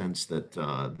 in the sense that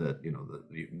the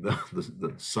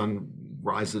sun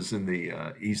rises in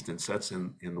the east and sets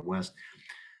in the west.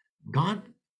 God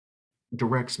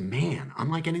directs man,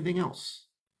 unlike anything else,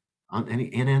 on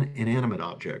any inanimate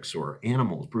objects or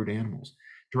animals, brute animals,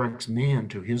 directs man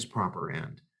to his proper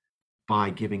end by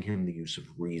giving him the use of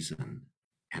reason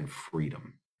and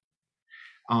freedom.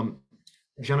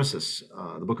 Genesis,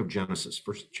 the book of Genesis,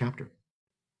 first chapter,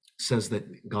 says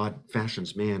that God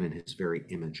fashions man in his very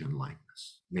image and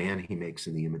likeness. Man he makes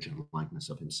in the image and likeness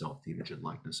of himself, the image and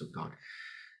likeness of God.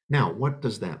 Now, what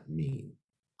does that mean?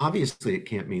 Obviously, it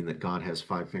can't mean that God has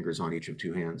 5 fingers on each of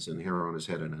 2 hands and hair on his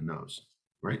head and a nose,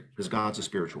 right? Because God's a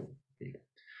spiritual being.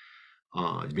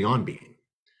 It's beyond being.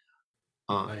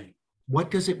 Right.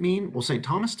 What does it mean? Well, St.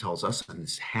 Thomas tells us, and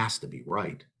this has to be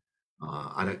right,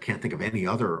 I can't think of any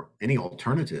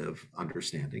alternative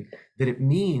understanding, that it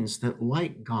means that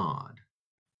like God,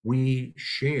 we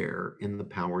share in the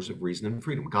powers of reason and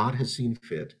freedom. God has seen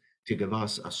fit to give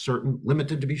us a certain,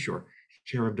 limited to be sure,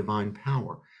 share of divine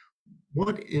power.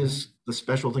 What is the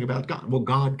special thing about God? Well,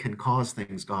 God can cause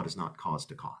things God is not caused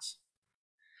to cause.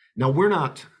 Now, we're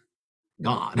not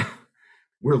God.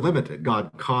 We're limited.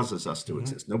 God causes us to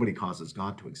exist. Nobody causes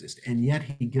God to exist. And yet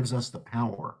he gives us the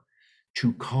power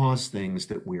to cause things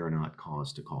that we are not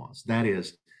caused to cause. That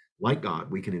is, like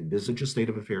God, we can envisage a state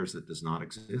of affairs that does not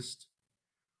exist.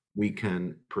 We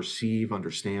can perceive,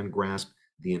 understand, grasp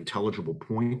the intelligible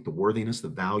point, the worthiness, the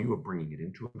value of bringing it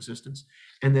into existence.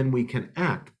 And then we can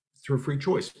act through free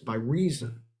choice, by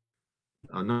reason,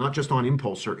 not just on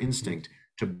impulse or instinct,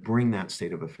 to bring that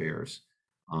state of affairs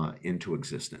into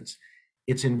existence.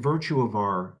 It's in virtue of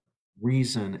our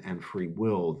reason and free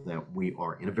will that we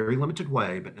are, in a very limited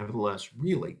way, but nevertheless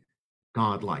really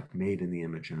God-like, made in the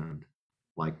image and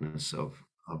likeness of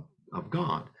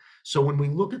God. So when we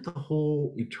look at the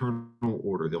whole eternal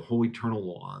order, the whole eternal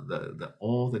law,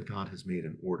 all that God has made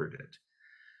and ordered it,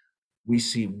 we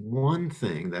see one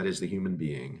thing, that is the human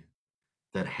being,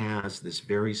 that has this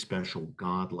very special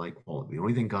God-like quality. The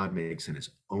only thing God makes in his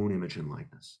own image and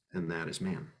likeness, and that is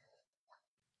man.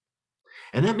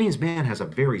 And that means man has a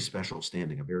very special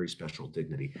standing, a very special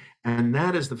dignity. And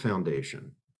that is the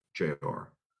foundation, JR,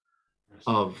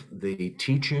 of the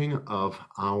teaching of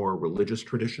our religious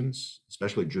traditions,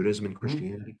 especially Judaism and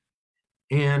Christianity,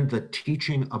 and the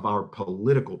teaching of our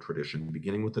political tradition,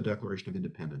 beginning with the Declaration of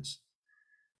Independence,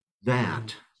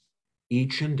 that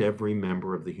each and every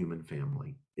member of the human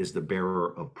family is the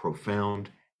bearer of profound,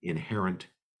 inherent,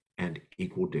 and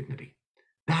equal dignity.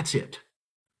 That's it.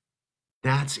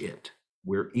 That's it.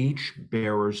 We're each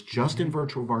bearers, just in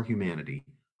virtue of our humanity,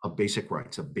 of basic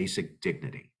rights, of basic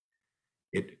dignity.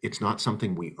 It's not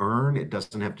something we earn. It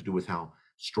doesn't have to do with how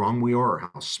strong we are, or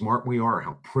how smart we are, or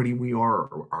how pretty we are,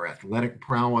 or our athletic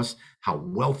prowess, how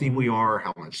wealthy we are,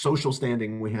 how much social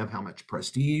standing we have, how much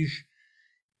prestige.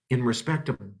 In respect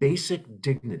of basic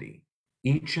dignity,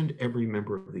 each and every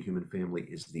member of the human family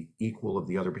is the equal of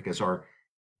the other, because our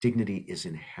dignity is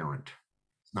inherent.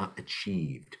 It's not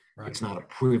achieved. Right. It's not a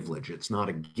privilege. It's not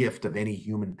a gift of any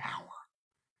human power.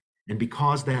 And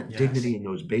because that dignity and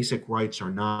those basic rights are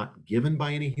not given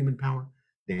by any human power,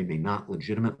 they may not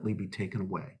legitimately be taken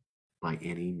away by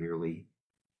any merely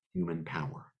human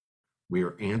power. We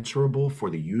are answerable for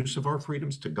the use of our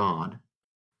freedoms to God,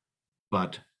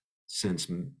 but since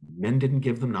men didn't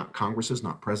give them, not congresses,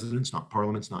 not presidents, not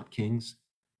parliaments, not kings,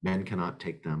 men cannot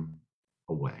take them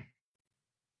away.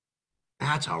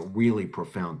 That's a really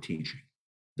profound teaching.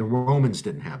 The Romans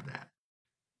didn't have that.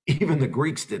 Even the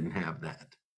Greeks didn't have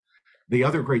that. The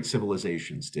other great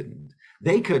civilizations didn't.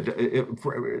 They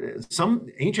could, some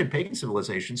ancient pagan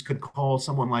civilizations could call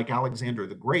someone like Alexander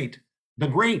the Great, the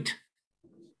Great.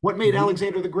 What made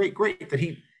Alexander the Great great? That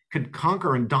he could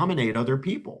conquer and dominate other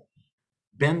people,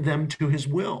 bend them to his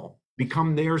will,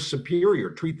 become their superior,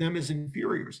 treat them as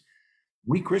inferiors.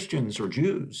 We Christians or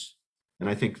Jews, and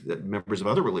I think that members of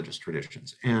other religious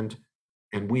traditions, and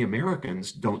we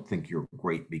Americans don't think you're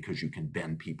great because you can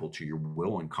bend people to your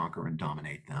will and conquer and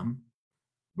dominate them.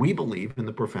 We believe in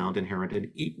the profound, inherent,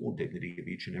 and equal dignity of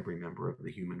each and every member of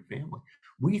the human family.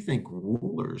 We think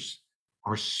rulers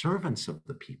are servants of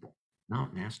the people,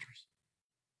 not masters.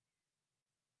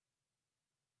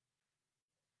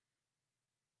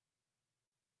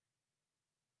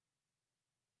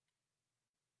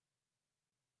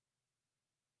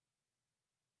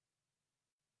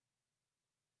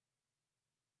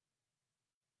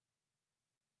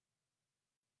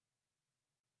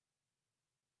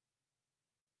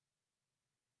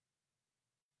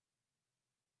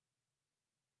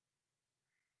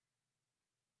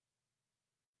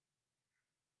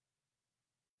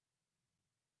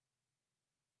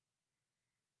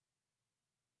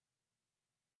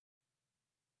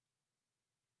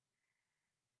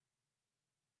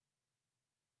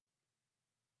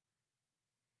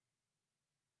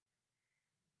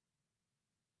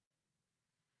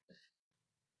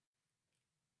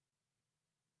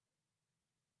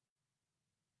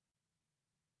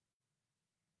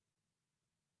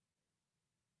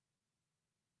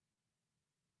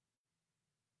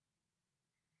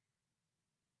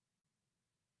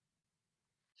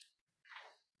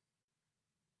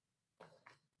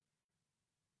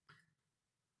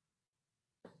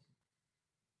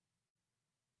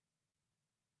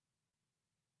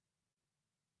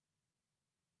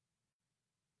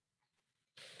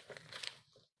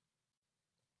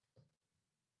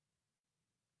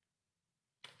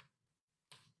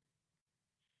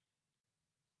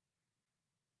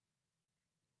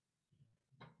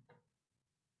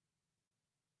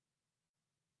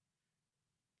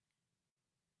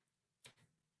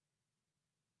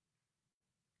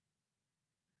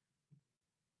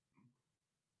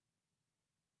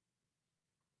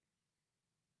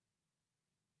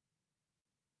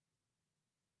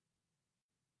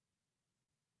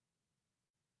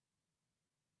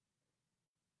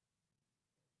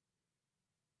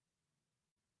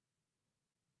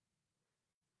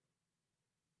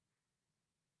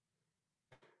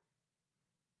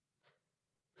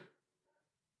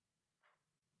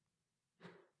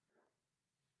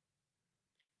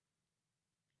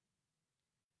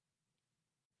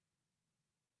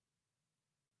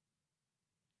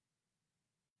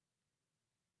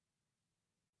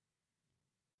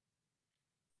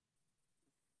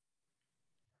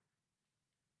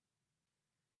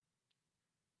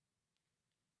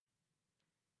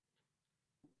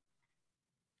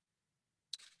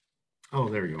 Oh,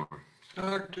 there you are.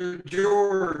 Dr.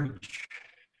 George.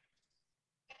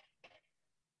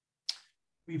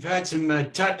 We've had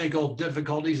some technical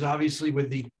difficulties, obviously,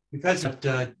 with we've had some,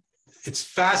 it's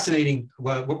fascinating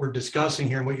what we're discussing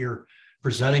here and what you're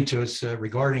presenting to us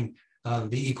regarding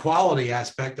the equality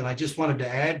aspect. And I just wanted to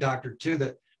add, Doctor, too,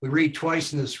 that we read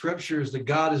twice in the scriptures that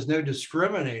God is no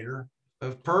discriminator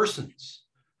of persons,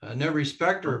 no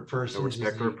respecter of persons, no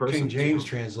respecter of persons, King James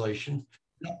translation.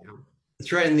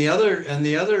 That's right. And the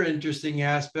other interesting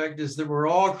aspect is that we're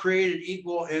all created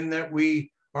equal in that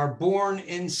we are born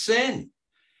in sin,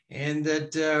 and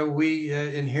that we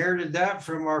inherited that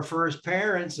from our first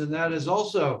parents, and that is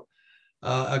also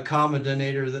a common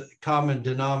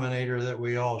denominator that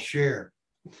we all share.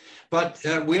 But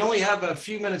we only have a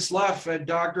few minutes left,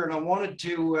 Doctor, and I wanted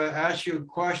to ask you a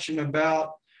question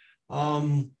about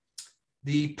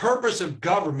the purpose of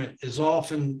government is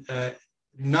often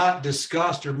not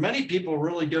discussed, or many people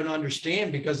really don't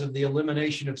understand because of the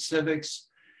elimination of civics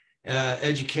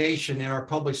education in our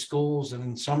public schools, and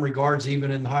in some regards,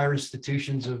 even in higher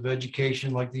institutions of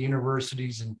education like the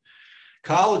universities and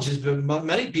colleges. But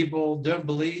many people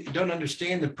don't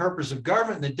understand the purpose of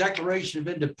government. The Declaration of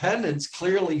Independence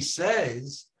clearly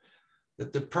says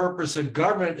that the purpose of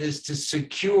government is to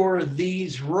secure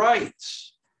these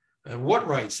rights. What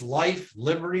rights? Life,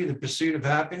 liberty, the pursuit of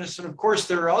happiness. And of course,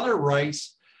 there are other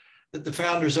rights that the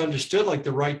founders understood, like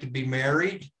the right to be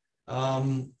married,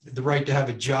 the right to have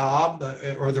a job,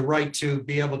 or the right to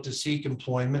be able to seek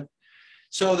employment.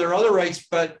 So there are other rights,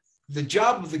 but the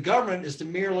job of the government is to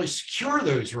merely secure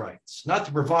those rights, not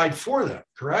to provide for them,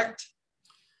 correct?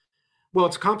 Well,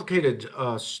 it's a complicated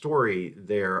story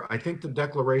there. I think the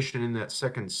declaration in that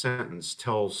second sentence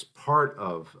tells part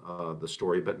of the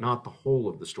story, but not the whole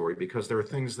of the story, because there are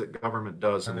things that government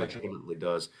does and legitimately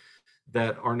does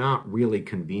that are not really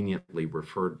conveniently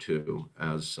referred to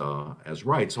as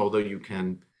rights, although you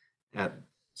can, at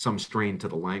some strain to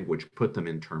the language, put them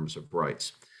in terms of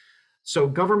rights. So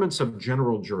governments of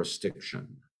general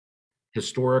jurisdiction,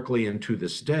 historically and to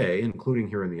this day, including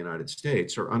here in the United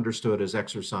States, are understood as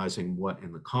exercising what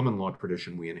in the common law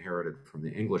tradition we inherited from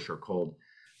the English are called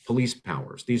police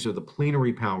powers. These are the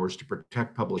plenary powers to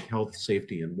protect public health,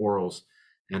 safety, and morals,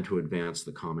 and to advance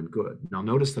the common good. Now,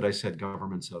 notice that I said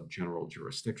governments of general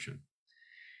jurisdiction.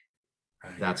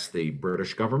 That's the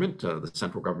British government, the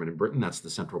central government in Britain. That's the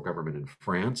central government in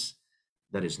France.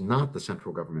 That is not the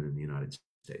central government in the United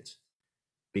States.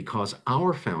 Because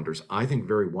our founders, I think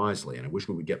very wisely, and I wish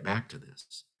we would get back to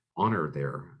this, honor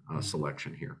their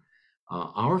selection here.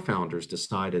 Our founders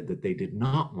decided that they did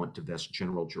not want to vest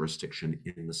general jurisdiction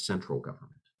in the central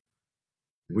government.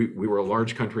 We were a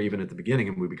large country even at the beginning,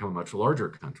 and we become a much larger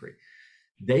country.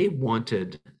 They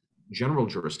wanted general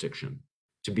jurisdiction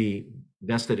to be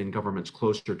vested in governments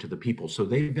closer to the people. So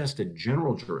they vested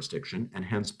general jurisdiction and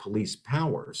hence police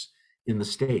powers in the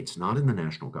states, not in the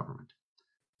national government.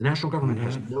 The national government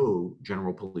has no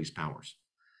general police powers.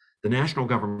 The national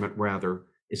government, rather,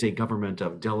 is a government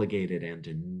of delegated and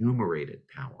enumerated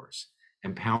powers,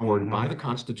 empowered by the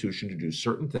Constitution to do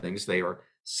certain things. They are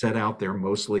set out there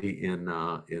mostly in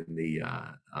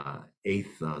the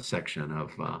eighth section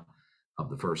of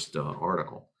the first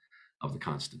article of the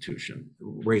Constitution.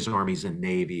 Raise armies and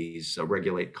navies,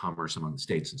 regulate commerce among the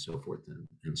states, and so forth,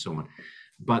 and so on.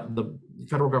 But the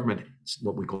federal government,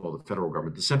 what we call the federal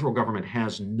government, the central government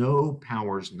has no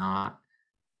powers not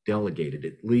delegated,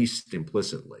 at least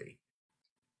implicitly,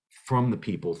 from the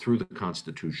people through the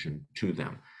Constitution to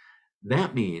them.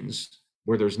 That means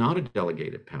where there's not a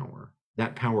delegated power,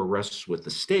 that power rests with the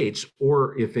states,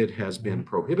 or if it has been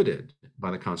prohibited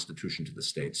by the Constitution to the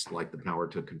states, like the power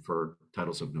to confer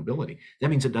titles of nobility, that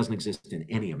means it doesn't exist in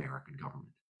any American government.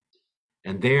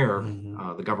 And there,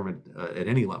 the government at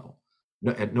any level,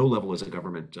 at no level is a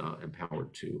government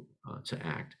empowered to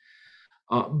act.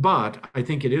 But I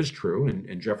think it is true,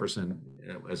 and Jefferson,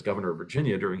 as governor of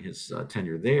Virginia during his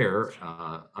tenure there,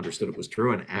 understood it was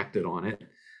true and acted on it,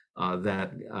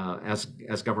 that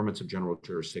as governments of general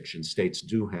jurisdiction, states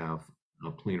do have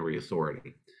plenary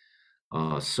authority.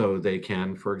 So they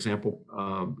can, for example,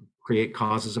 create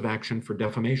causes of action for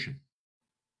defamation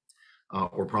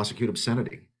or prosecute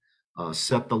obscenity,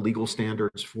 set the legal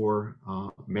standards for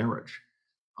marriage,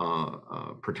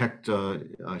 protect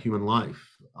human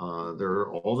life. There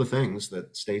are all the things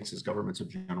that states as governments of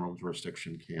general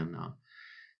jurisdiction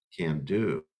can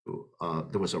do.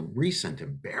 There was a recent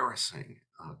embarrassing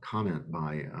comment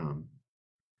by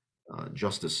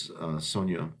Justice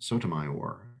Sonia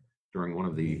Sotomayor during one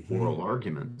of the oral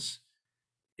arguments,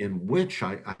 in which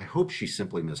I hope she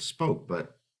simply misspoke,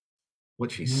 but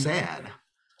what she said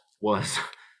was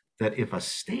that if a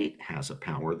state has a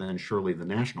power, then surely the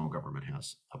national government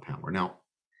has a power. Now,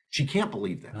 she can't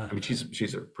believe that. I mean,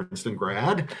 she's a Princeton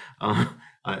grad.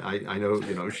 I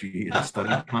know, she has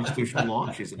studied constitutional law,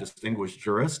 and she's a distinguished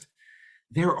jurist.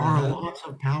 There are lots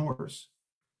of powers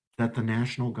that the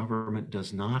national government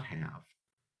does not have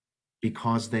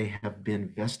because they have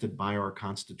been vested by our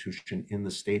Constitution in the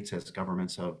states as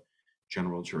governments of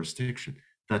general jurisdiction.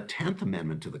 The 10th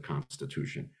Amendment to the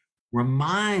Constitution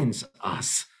reminds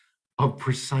us of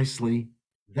precisely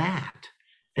that.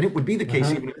 And it would be the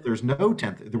case even if there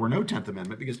were no 10th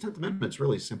Amendment, because 10th Amendment is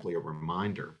really simply a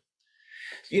reminder.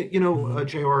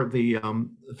 JR, the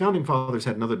founding fathers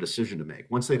had another decision to make.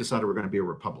 Once they decided we're going to be a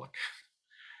republic,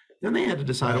 then they had to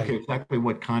decide, okay, exactly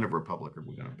what kind of republic are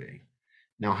we going to be?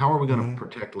 Now, how are we going to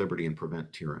protect liberty and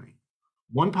prevent tyranny?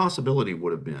 One possibility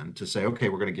would have been to say, okay,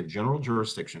 we're going to give general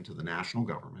jurisdiction to the national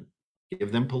government,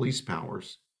 give them police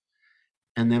powers,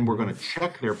 and then we're going to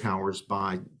check their powers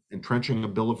by entrenching a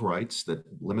Bill of Rights that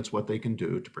limits what they can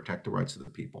do to protect the rights of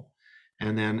the people,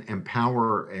 and then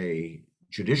empower a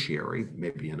judiciary,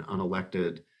 maybe an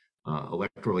unelected,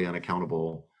 electorally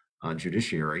unaccountable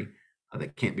judiciary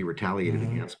that can't be retaliated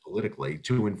against politically,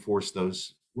 to enforce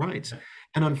those rights.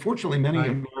 And unfortunately, many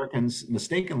Americans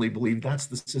mistakenly believe that's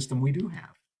the system we do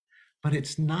have, but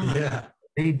it's not.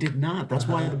 They did not. That's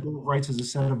why the Bill of Rights is a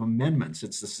set of amendments.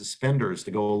 It's the suspenders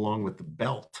to go along with the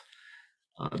belt.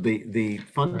 The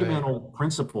fundamental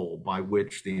principle by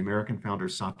which the American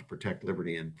founders sought to protect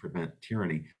liberty and prevent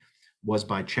tyranny was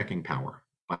by checking power,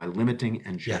 by limiting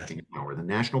and checking power. The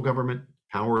national government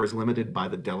power is limited by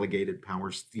the delegated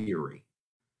powers theory,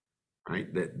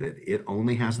 right? That it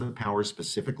only has the power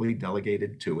specifically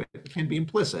delegated to it. It can be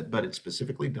implicit, but it's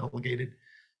specifically delegated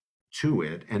to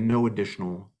it, and no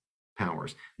additional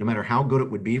powers. No matter how good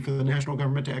it would be for the national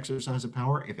government to exercise a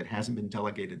power, if it hasn't been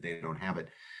delegated, they don't have it.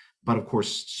 But of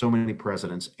course, so many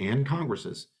presidents and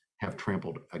Congresses have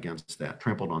trampled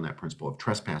on that principle, have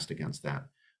trespassed against that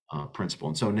principle.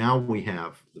 And so now we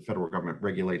have the federal government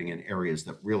regulating in areas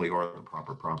that really are the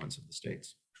proper province of the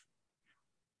states.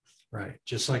 Right,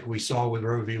 just like we saw with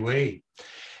Roe v. Wade.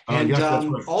 And Yes,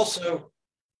 right. also,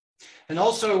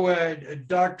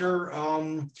 Doctor,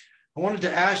 I wanted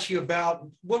to ask you about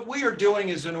what we are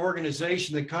doing as an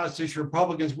organization, the Constitutional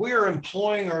Republicans. We are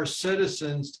employing our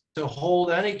citizens to hold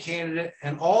any candidate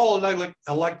and all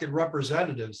elected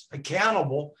representatives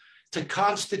accountable to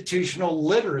constitutional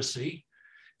literacy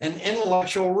and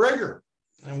intellectual rigor.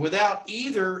 And without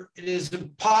either, it is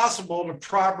impossible to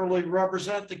properly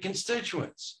represent the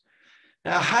constituents.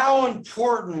 Now, how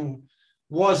important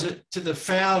was it to the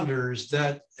founders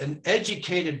that an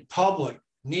educated public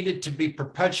needed to be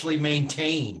perpetually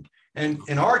maintained? And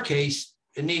in our case,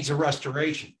 it needs a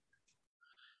restoration.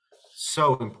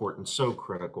 So important, so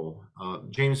critical.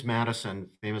 James Madison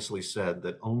famously said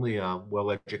that only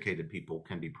well-educated people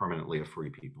can be permanently a free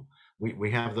people.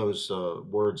 We have those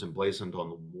words emblazoned on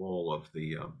the wall of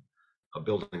the a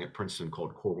building at Princeton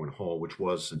called Corwin Hall, which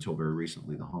was until very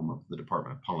recently the home of the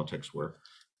Department of Politics, where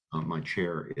my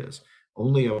chair is.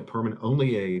 Only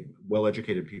a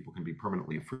well-educated people can be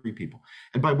permanently a free people.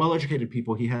 And by well-educated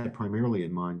people, he had primarily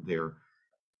in mind there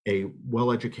a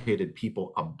well-educated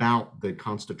people about the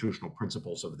constitutional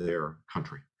principles of their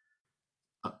country.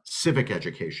 Civic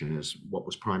education is what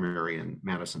was primary in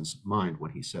Madison's mind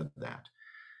when he said that.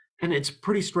 And it's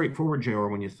pretty straightforward, JR,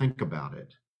 when you think about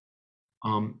it.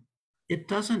 It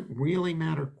doesn't really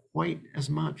matter quite as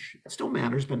much. It still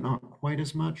matters, but not quite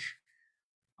as much,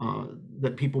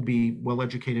 that people be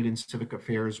well-educated in civic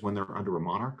affairs when they're under a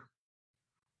monarch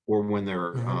or when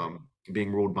they're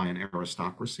being ruled by an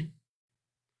aristocracy.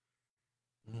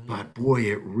 But boy,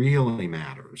 it really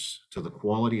matters to the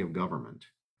quality of government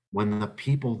when the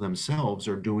people themselves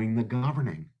are doing the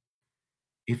governing.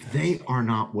 If they are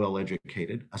not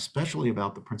well-educated, especially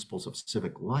about the principles of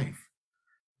civic life,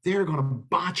 they're going to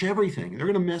botch everything. They're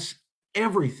going to mess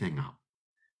everything up.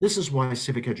 This is why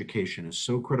civic education is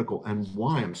so critical, and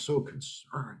why I'm so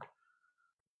concerned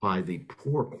by the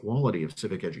poor quality of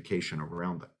civic education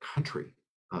around the country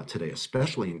today,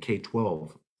 especially in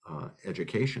K-12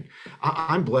 education.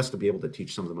 I'm blessed to be able to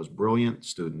teach some of the most brilliant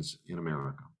students in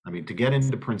America. I mean, to get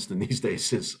into Princeton these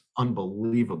days is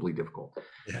unbelievably difficult.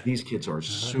 These kids are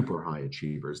super high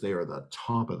achievers. They are the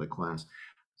top of the class,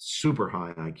 super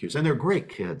high IQs, and they're great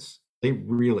kids. They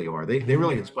really are. They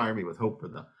really inspire me with hope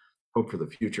for the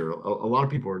future. A lot of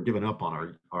people are giving up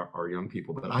on our young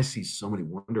people, but I see so many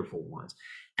wonderful ones.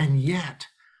 And yet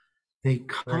they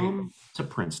come to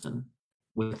Princeton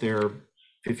with their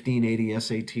 1580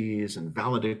 SATs and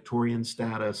valedictorian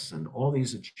status and all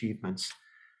these achievements,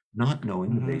 not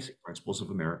knowing the basic principles of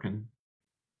American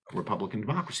Republican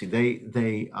democracy.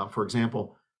 They for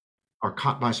example, are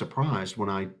caught by surprise when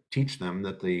I teach them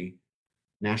that the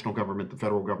national government, the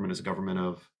federal government, is a government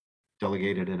of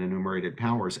delegated and enumerated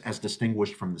powers, as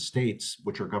distinguished from the states,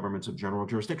 which are governments of general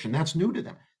jurisdiction. That's new to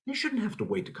them. They shouldn't have to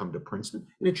wait to come to Princeton.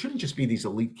 And it shouldn't just be these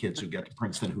elite kids who get to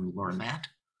Princeton who learn that.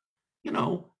 You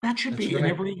know, that should be in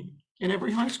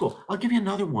every high school. I'll give you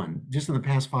another one. Just in the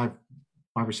past five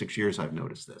or 6 years, I've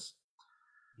noticed this.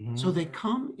 So they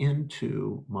come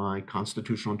into my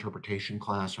constitutional interpretation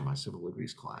class or my civil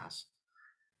liberties class,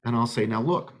 and I'll say, now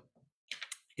look,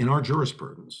 in our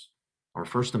jurisprudence, our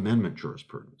First Amendment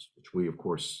jurisprudence, which we of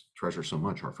course treasure so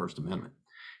much, our First Amendment.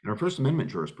 In our First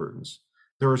Amendment jurisprudence,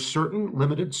 there are certain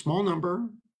limited, small number,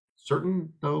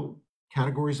 certain though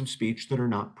categories of speech that are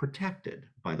not protected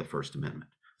by the First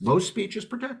Amendment. Most speech is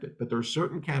protected, but there are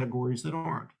certain categories that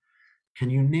aren't.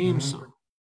 Can you name some?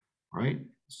 Right?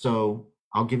 So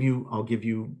I'll give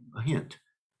you a hint.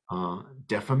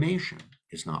 Defamation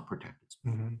is not protected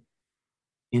speech.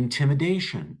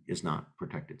 Intimidation is not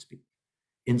protected speech.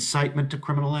 Incitement to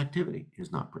criminal activity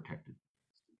is not protected.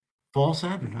 False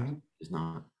advertising is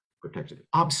not protected.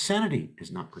 Obscenity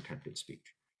is not protected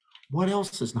speech. What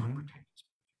else is not protected speech?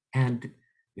 And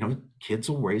you know, kids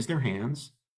will raise their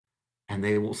hands and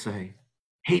they will say,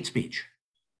 hate speech,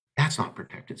 that's not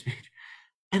protected speech.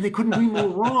 And they couldn't be more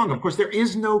wrong. Of course, there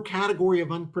is no category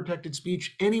of unprotected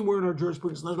speech anywhere in our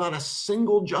jurisprudence. There's not a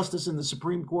single justice in the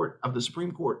Supreme Court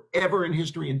ever in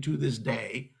history and to this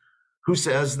day who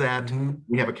says that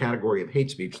we have a category of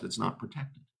hate speech that's not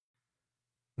protected.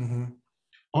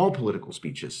 All political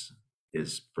speech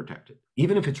is protected.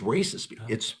 Even if it's racist speech,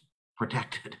 it's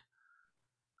protected.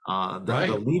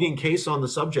 The leading case on the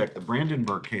subject, the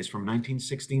Brandenburg case from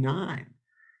 1969,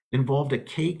 involved a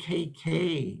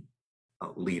KKK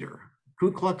leader,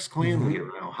 Ku Klux Klan leader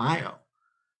in Ohio,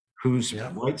 whose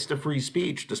rights to free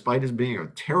speech, despite his being a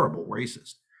terrible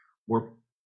racist, were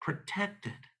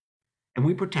protected. And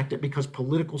we protect it because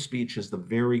political speech is the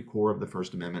very core of the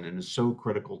First Amendment and is so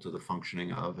critical to the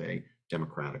functioning of a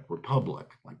democratic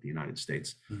republic like the United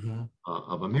States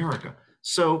of America.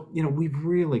 So, you know, we've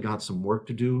really got some work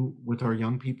to do with our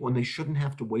young people, and they shouldn't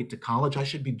have to wait to college. I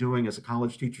should be doing, as a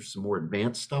college teacher, some more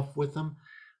advanced stuff with them.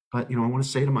 But, you know, I want to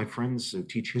say to my friends who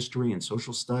teach history and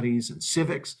social studies and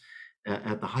civics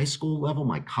at the high school level,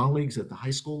 my colleagues at the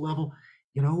high school level,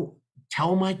 you know,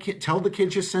 tell the kids you're going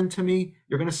to send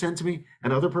to me,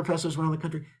 and other professors around the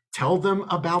country, tell them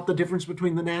about the difference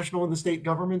between the national and the state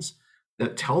governments,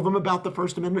 tell them about the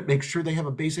First Amendment, make sure they have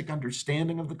a basic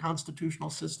understanding of the constitutional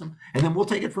system, and then we'll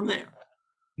take it from there.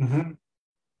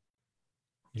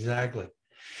 Exactly.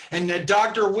 And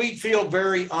Dr., we feel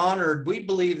very honored. We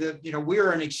believe that, you know, we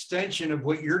are an extension of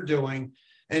what you're doing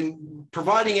and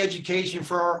providing education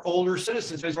for our older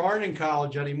citizens who aren't in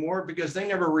college anymore because they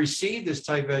never received this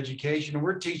type of education. And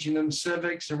we're teaching them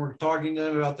civics, and we're talking to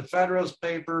them about the Federalist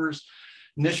Papers,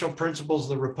 initial principles of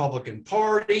the Republican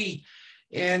Party.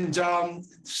 And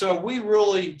so we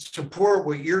really support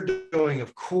what you're doing,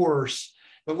 of course.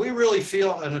 But we really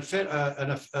feel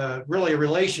really a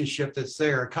relationship that's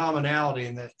there, a commonality,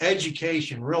 and that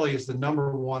education really is the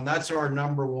number one. That's our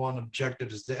number one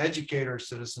objective, is to educate our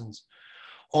citizens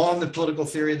on the political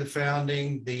theory of the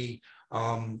founding, the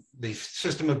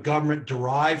system of government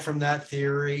derived from that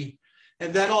theory,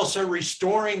 and then also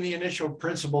restoring the initial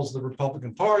principles of the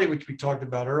Republican Party, which we talked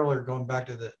about earlier, going back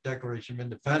to the Declaration of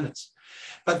Independence.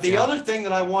 But the other thing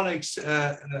that I want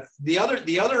to, the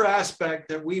other aspect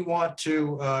that we want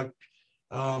to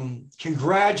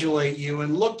congratulate you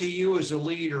and look to you as a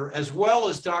leader, as well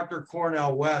as Dr.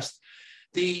 Cornel West,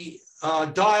 the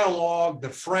dialogue, the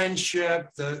friendship,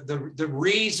 the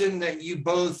reason that you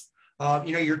both,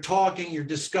 you know, you're talking, you're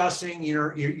discussing,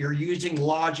 you're using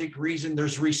logic, reason,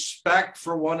 there's respect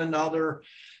for one another.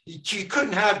 You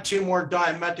couldn't have two more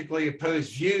diametrically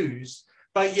opposed views,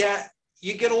 but yet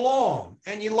you get along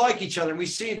and you like each other. We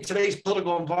see in today's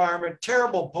political environment,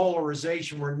 terrible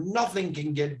polarization where nothing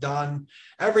can get done.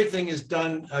 Everything is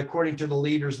done according to the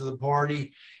leaders of the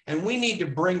party. And we need to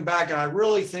bring back, and I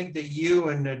really think that you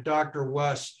and Dr.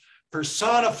 West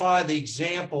personify the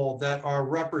example that our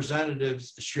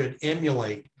representatives should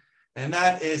emulate. And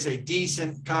that is a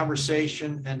decent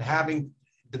conversation and having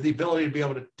the ability to be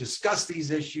able to discuss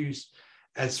these issues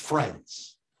as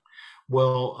friends.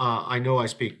 Well, I know I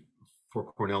speak for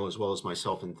Cornel as well as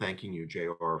myself in thanking you,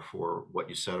 JR, for what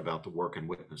you said about the work and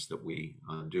witness that we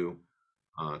do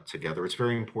together. It's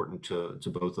very important to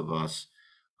both of us.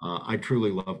 I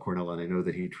truly love Cornel, and I know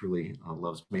that he truly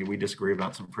loves me. We disagree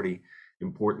about some pretty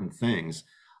important things,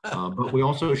 but we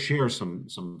also share some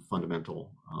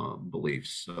fundamental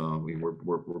beliefs.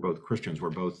 We're both Christians. We're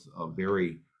both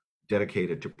very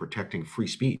dedicated to protecting free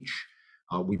speech.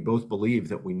 We both believe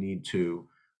that we need to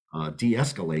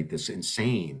de-escalate this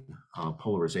insane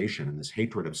polarization and this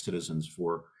hatred of citizens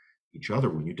for each other.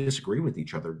 When you disagree with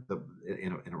each other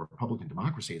in a Republican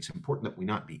democracy, it's important that we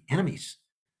not be enemies.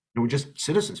 We're just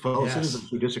citizens, fellow citizens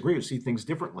who disagree, who see things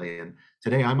differently. And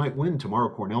today I might win,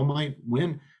 tomorrow Cornell might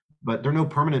win, but there are no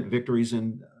permanent victories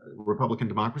in Republican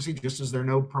democracy, just as there are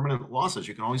no permanent losses.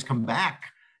 You can always come back,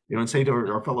 and say to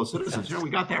our fellow citizens, we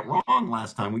got that wrong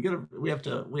last time. We have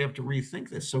to rethink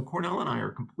this. So Cornell and I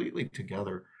are completely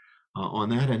together on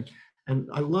that. And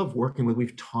I love working with,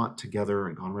 we've taught together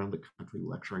and gone around the country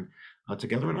lecturing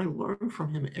together. And I learn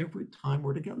from him every time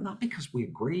we're together, not because we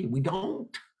agree, we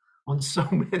don't, on so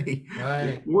many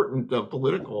important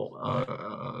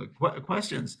political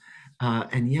questions.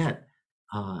 And yet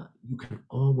you can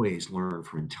always learn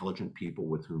from intelligent people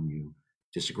with whom you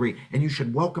disagree. And you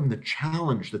should welcome the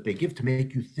challenge that they give to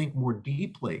make you think more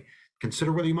deeply.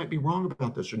 Consider whether you might be wrong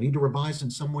about this or need to revise in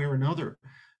some way or another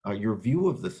your view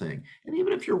of the thing. And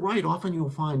even if you're right, often you'll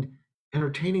find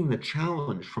entertaining the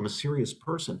challenge from a serious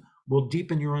person will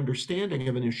deepen your understanding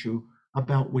of an issue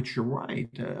about which you're right.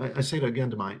 I say it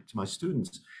again to my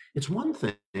students. It's one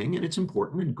thing, and it's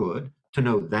important and good to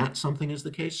know that something is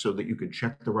the case so that you could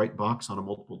check the right box on a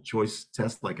multiple choice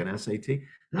test like an SAT.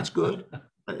 That's good.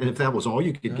 And if that was all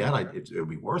you could get, it would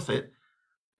be worth it.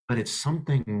 But it's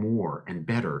something more and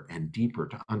better and deeper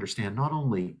to understand not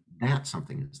only that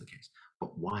something is the case,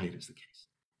 but why it is the case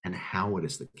and how it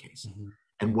is the case.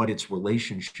 And what its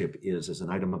relationship is as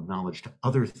an item of knowledge to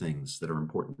other things that are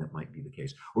important that might be the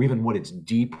case, or even what its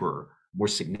deeper, more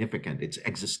significant, its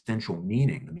existential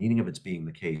meaning, the meaning of its being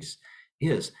the case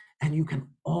is. And you can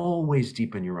always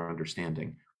deepen your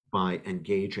understanding by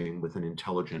engaging with an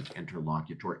intelligent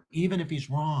interlocutor, even if he's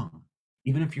wrong,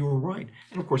 even if you're right.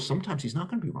 And of course, sometimes he's not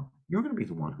going to be wrong. You're going to be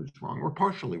the one who's wrong or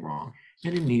partially wrong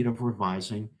and in need of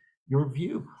revising your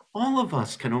view. All of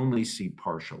us can only see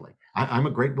partially. I'm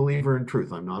a great believer in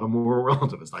truth. I'm not a moral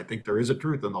relativist. I think there is a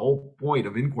truth, and the whole point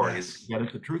of inquiry is to get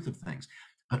at the truth of things.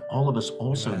 But all of us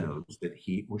also knows that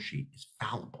he or she is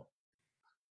fallible.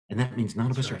 And that means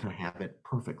none of us are going to have it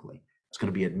perfectly. It's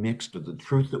going to be admixed, or the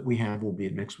truth that we have will be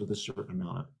admixed with a certain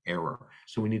amount of error.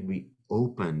 So we need to be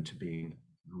open to being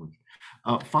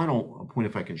final point,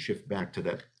 if I can shift back to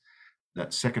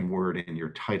that second word in your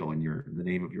title and the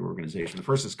name of your organization. The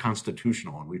first is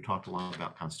constitutional, and we've talked a lot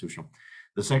about constitutional.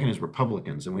 The second is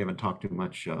Republicans, and we haven't talked too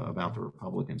much about the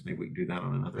Republicans. Maybe we can do that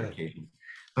on another occasion.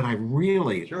 But I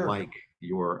really like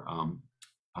your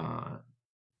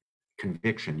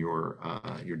conviction,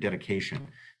 your dedication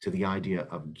to the idea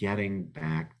of getting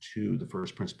back to the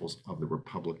first principles of the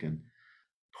Republican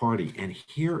Party. And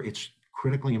here it's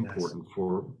critically important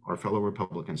for our fellow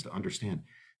Republicans to understand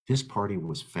this party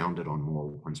was founded on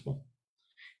moral principle.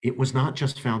 It was not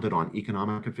just founded on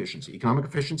economic efficiency. Economic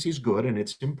efficiency is good and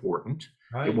it's important.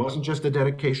 It wasn't just a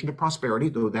dedication to prosperity,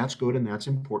 though that's good and that's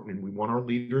important. And we want our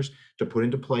leaders to put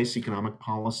into place economic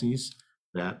policies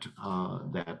that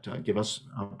give us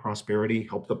prosperity,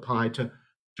 help the pie to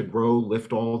grow,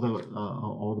 lift all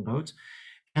the boats.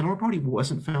 And our party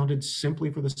wasn't founded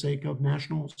simply for the sake of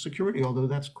national security, although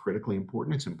that's critically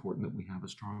important. It's important that we have a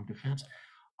strong defense.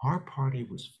 Our party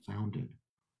was founded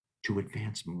to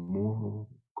advance moral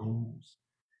goals.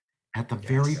 At the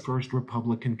very first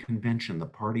Republican convention, the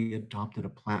party adopted a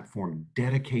platform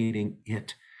dedicating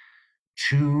it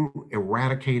to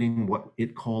eradicating what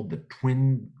it called the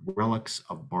twin relics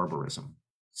of barbarism: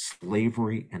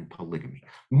 slavery and polygamy.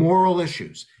 Moral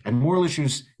issues. And moral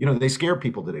issues, they scare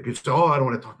people today. People say, I don't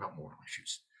want to talk about moral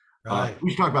issues.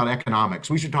 We should talk about economics.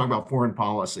 We should talk about foreign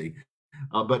policy.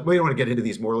 But we don't want to get into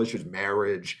these moral issues: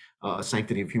 marriage,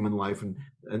 sanctity of human life,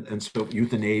 and so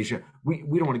euthanasia. We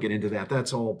don't want to get into that.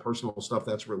 That's all personal stuff.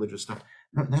 That's religious stuff.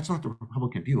 No, that's not the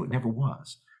Republican view. It never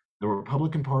was. The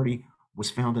Republican Party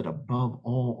was founded above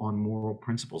all on moral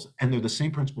principles. And they're the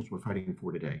same principles we're fighting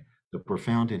for today: the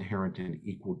profound, inherent, and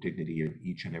equal dignity of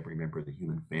each and every member of the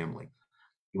human family.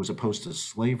 It was opposed to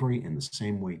slavery. In the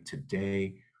same way,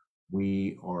 today,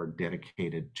 we are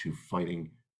dedicated to fighting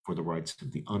for the rights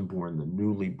of the unborn, the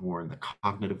newly born, the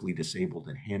cognitively disabled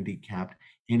and handicapped,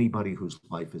 anybody whose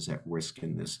life is at risk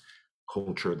in this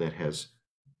culture that has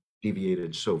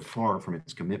deviated so far from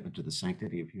its commitment to the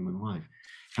sanctity of human life.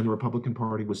 And the Republican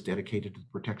Party was dedicated to the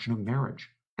protection of marriage.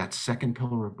 That second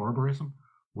pillar of barbarism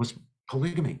was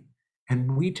polygamy.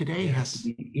 And we today have to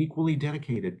be equally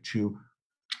dedicated to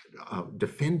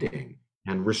defending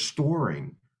and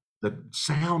restoring the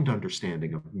sound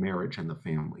understanding of marriage and the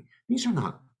family. These are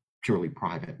not purely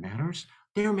private matters.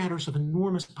 They are matters of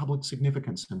enormous public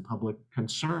significance and public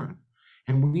concern.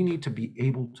 And we need to be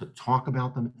able to talk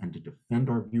about them and to defend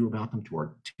our view about them, to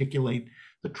articulate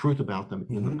the truth about them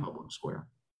in the public square.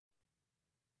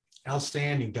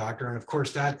 Outstanding, Doctor. And of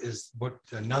course, that is what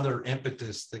another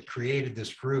impetus that created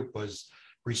this group was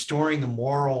restoring the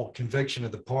moral conviction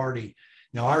of the party.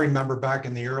 Now, I remember back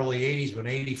in the early 80s when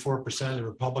 84% of the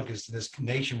Republicans in this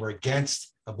nation were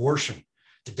against abortion.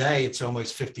 Today, it's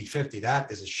almost 50-50. That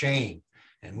is a shame.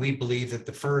 And we believe that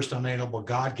the first unalienable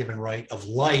God-given right of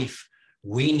life,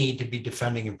 we need to be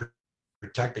defending and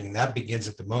protecting. And that begins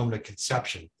at the moment of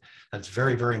conception. That's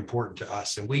very, very important to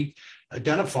us. And we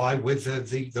identify with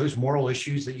those moral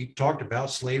issues that you talked about,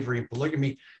 slavery and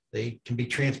polygamy. They can be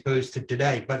transposed to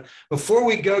today. But before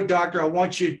we go, Doctor, I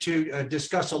want you to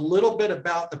discuss a little bit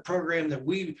about the program that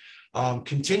we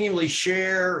continually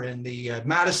share in the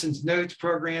Madison's Notes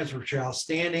programs, which are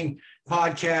outstanding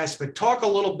podcasts. But talk a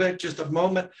little bit, just a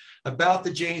moment, about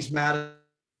the James Madison.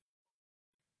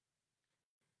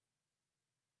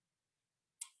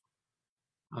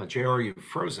 JR, you've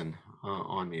frozen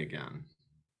on me again.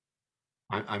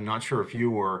 I'm not sure if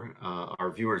you or our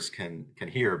viewers can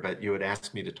hear, but you had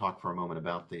asked me to talk for a moment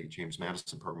about the James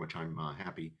Madison program, which I'm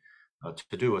happy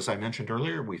to do. As I mentioned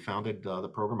earlier, we founded the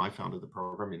program. I founded the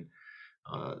program in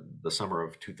the summer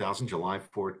of 2000, July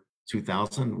 4,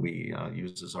 2000. We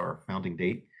used as our founding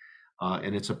date.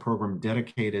 And it's a program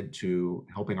dedicated to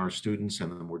helping our students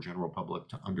and the more general public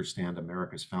to understand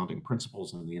America's founding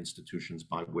principles and the institutions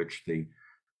by which the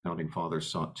founding fathers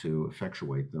sought to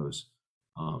effectuate those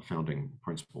founding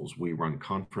principles. We run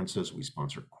conferences, we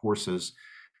sponsor courses,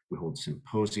 we hold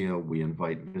symposia, we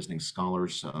invite visiting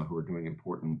scholars who are doing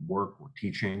important work or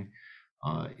teaching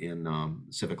in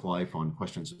civic life on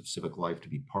questions of civic life to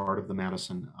be part of the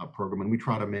Madison program. And we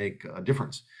try to make a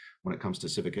difference when it comes to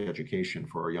civic education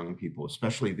for our young people,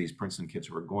 especially these Princeton kids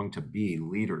who are going to be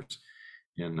leaders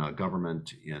in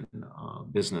government, in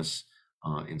business,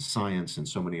 in science, and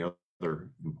so many other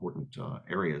important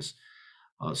areas.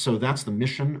 So that's the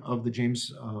mission of the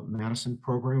James Madison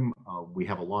program. We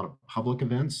have a lot of public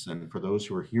events, and for those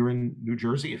who are here in New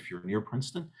Jersey, if you're near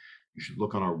Princeton, you should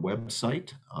look on our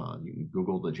website. You can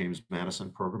Google the James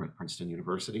Madison program at Princeton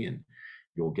University, and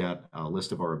you'll get a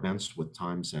list of our events with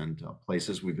times and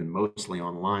places. We've been mostly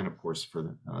online, of course,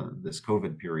 for this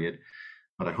COVID period,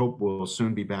 but I hope we'll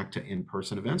soon be back to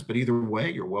in-person events. But either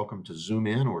way, you're welcome to Zoom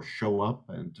in or show up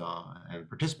and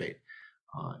participate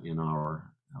in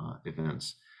our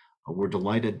events. We're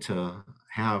delighted to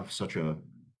have such a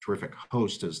terrific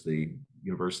host as the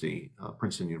university,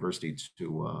 Princeton University,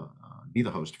 to be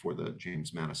the host for the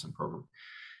James Madison program.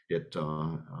 It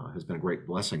has been a great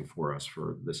blessing for us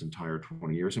for this entire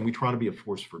 20 years, and we try to be a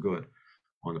force for good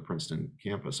on the Princeton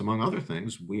campus. Among other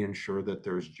things, we ensure that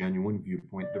there's genuine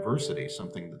viewpoint diversity,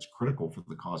 something that's critical for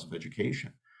the cause of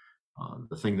education,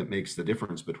 the thing that makes the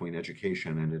difference between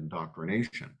education and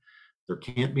indoctrination. There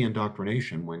can't be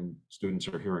indoctrination when students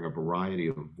are hearing a variety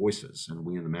of voices, and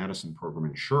we in the Madison program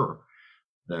ensure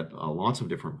that lots of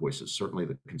different voices, certainly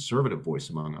the conservative voice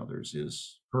among others,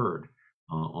 is heard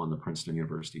on the Princeton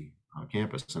University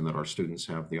campus, and that our students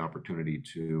have the opportunity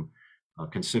to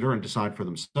consider and decide for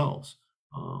themselves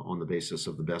on the basis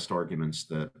of the best arguments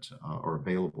that are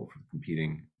available for the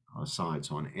competing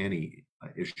sides on any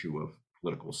issue of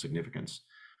political significance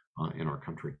in our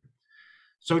country.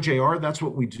 So JR, that's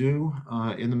what we do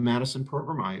in the Madison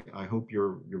program. I hope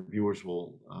your viewers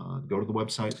will go to the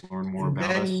website, learn more about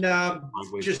us.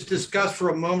 And just discuss for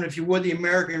a moment, if you would, the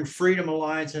American Freedom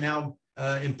Alliance and how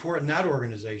important that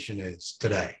organization is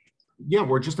today. Yeah,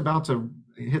 we're just about to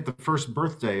hit the first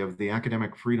birthday of the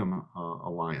Academic Freedom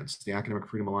Alliance. The Academic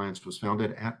Freedom Alliance was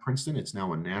founded at Princeton. It's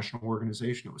now a national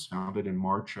organization. It was founded in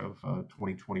March of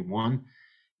 2021.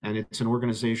 And it's an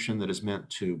organization that is meant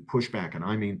to push back, and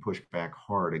I mean push back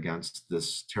hard, against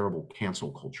this terrible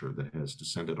cancel culture that has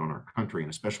descended on our country, and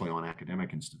especially on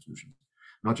academic institutions,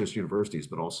 not just universities,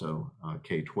 but also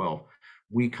K-12.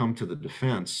 We come to the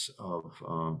defense of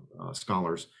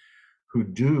scholars who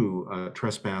do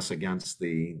trespass against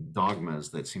the dogmas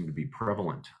that seem to be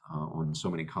prevalent on so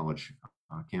many college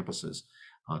campuses,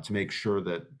 to make sure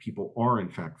that people are in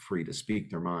fact free to speak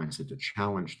their minds and to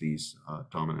challenge these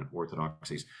dominant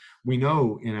orthodoxies. We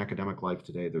know in academic life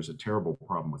today, there's a terrible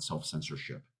problem with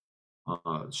self-censorship.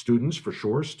 Students, for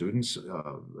sure,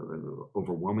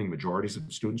 overwhelming majorities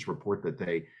of students report that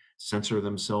they censor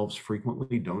themselves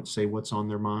frequently, don't say what's on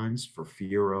their minds for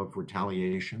fear of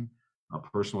retaliation,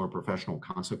 personal or professional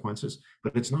consequences.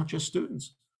 But it's not just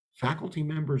students. Faculty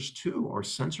members, too, are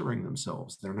censoring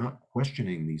themselves. They're not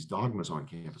questioning these dogmas on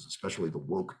campus, especially the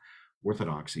woke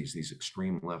orthodoxies, these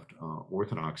extreme left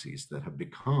orthodoxies that have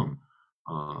become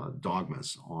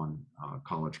dogmas on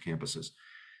college campuses.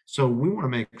 So we want to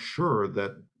make sure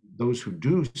that those who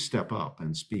do step up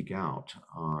and speak out,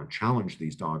 challenge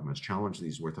these dogmas, challenge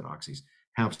these orthodoxies,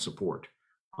 have support.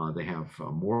 They have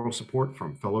moral support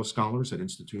from fellow scholars at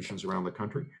institutions around the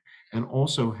country, and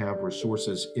also have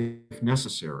resources, if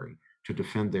necessary, to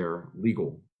defend their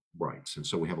legal rights. And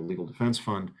so we have a legal defense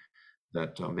fund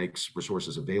that makes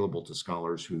resources available to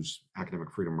scholars whose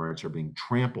academic freedom rights are being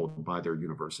trampled by their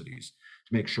universities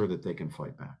to make sure that they can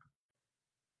fight back.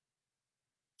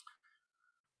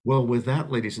 Well, with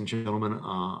that, ladies and gentlemen,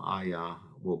 I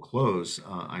will close.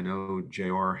 I know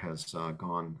JR has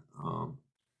gone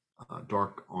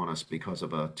dark on us because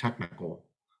of a technical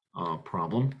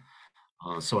problem.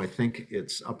 So I think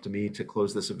it's up to me to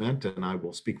close this event, and I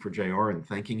will speak for JR in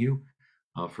thanking you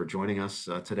for joining us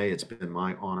today. It's been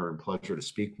my honor and pleasure to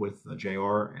speak with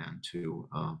JR and to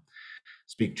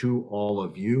speak to all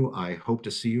of you. I hope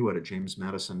to see you at a James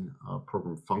Madison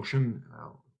program function,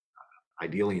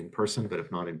 ideally in person, but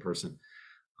if not in person,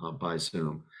 by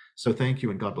Zoom. So thank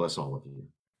you, and God bless all of you.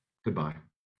 Goodbye.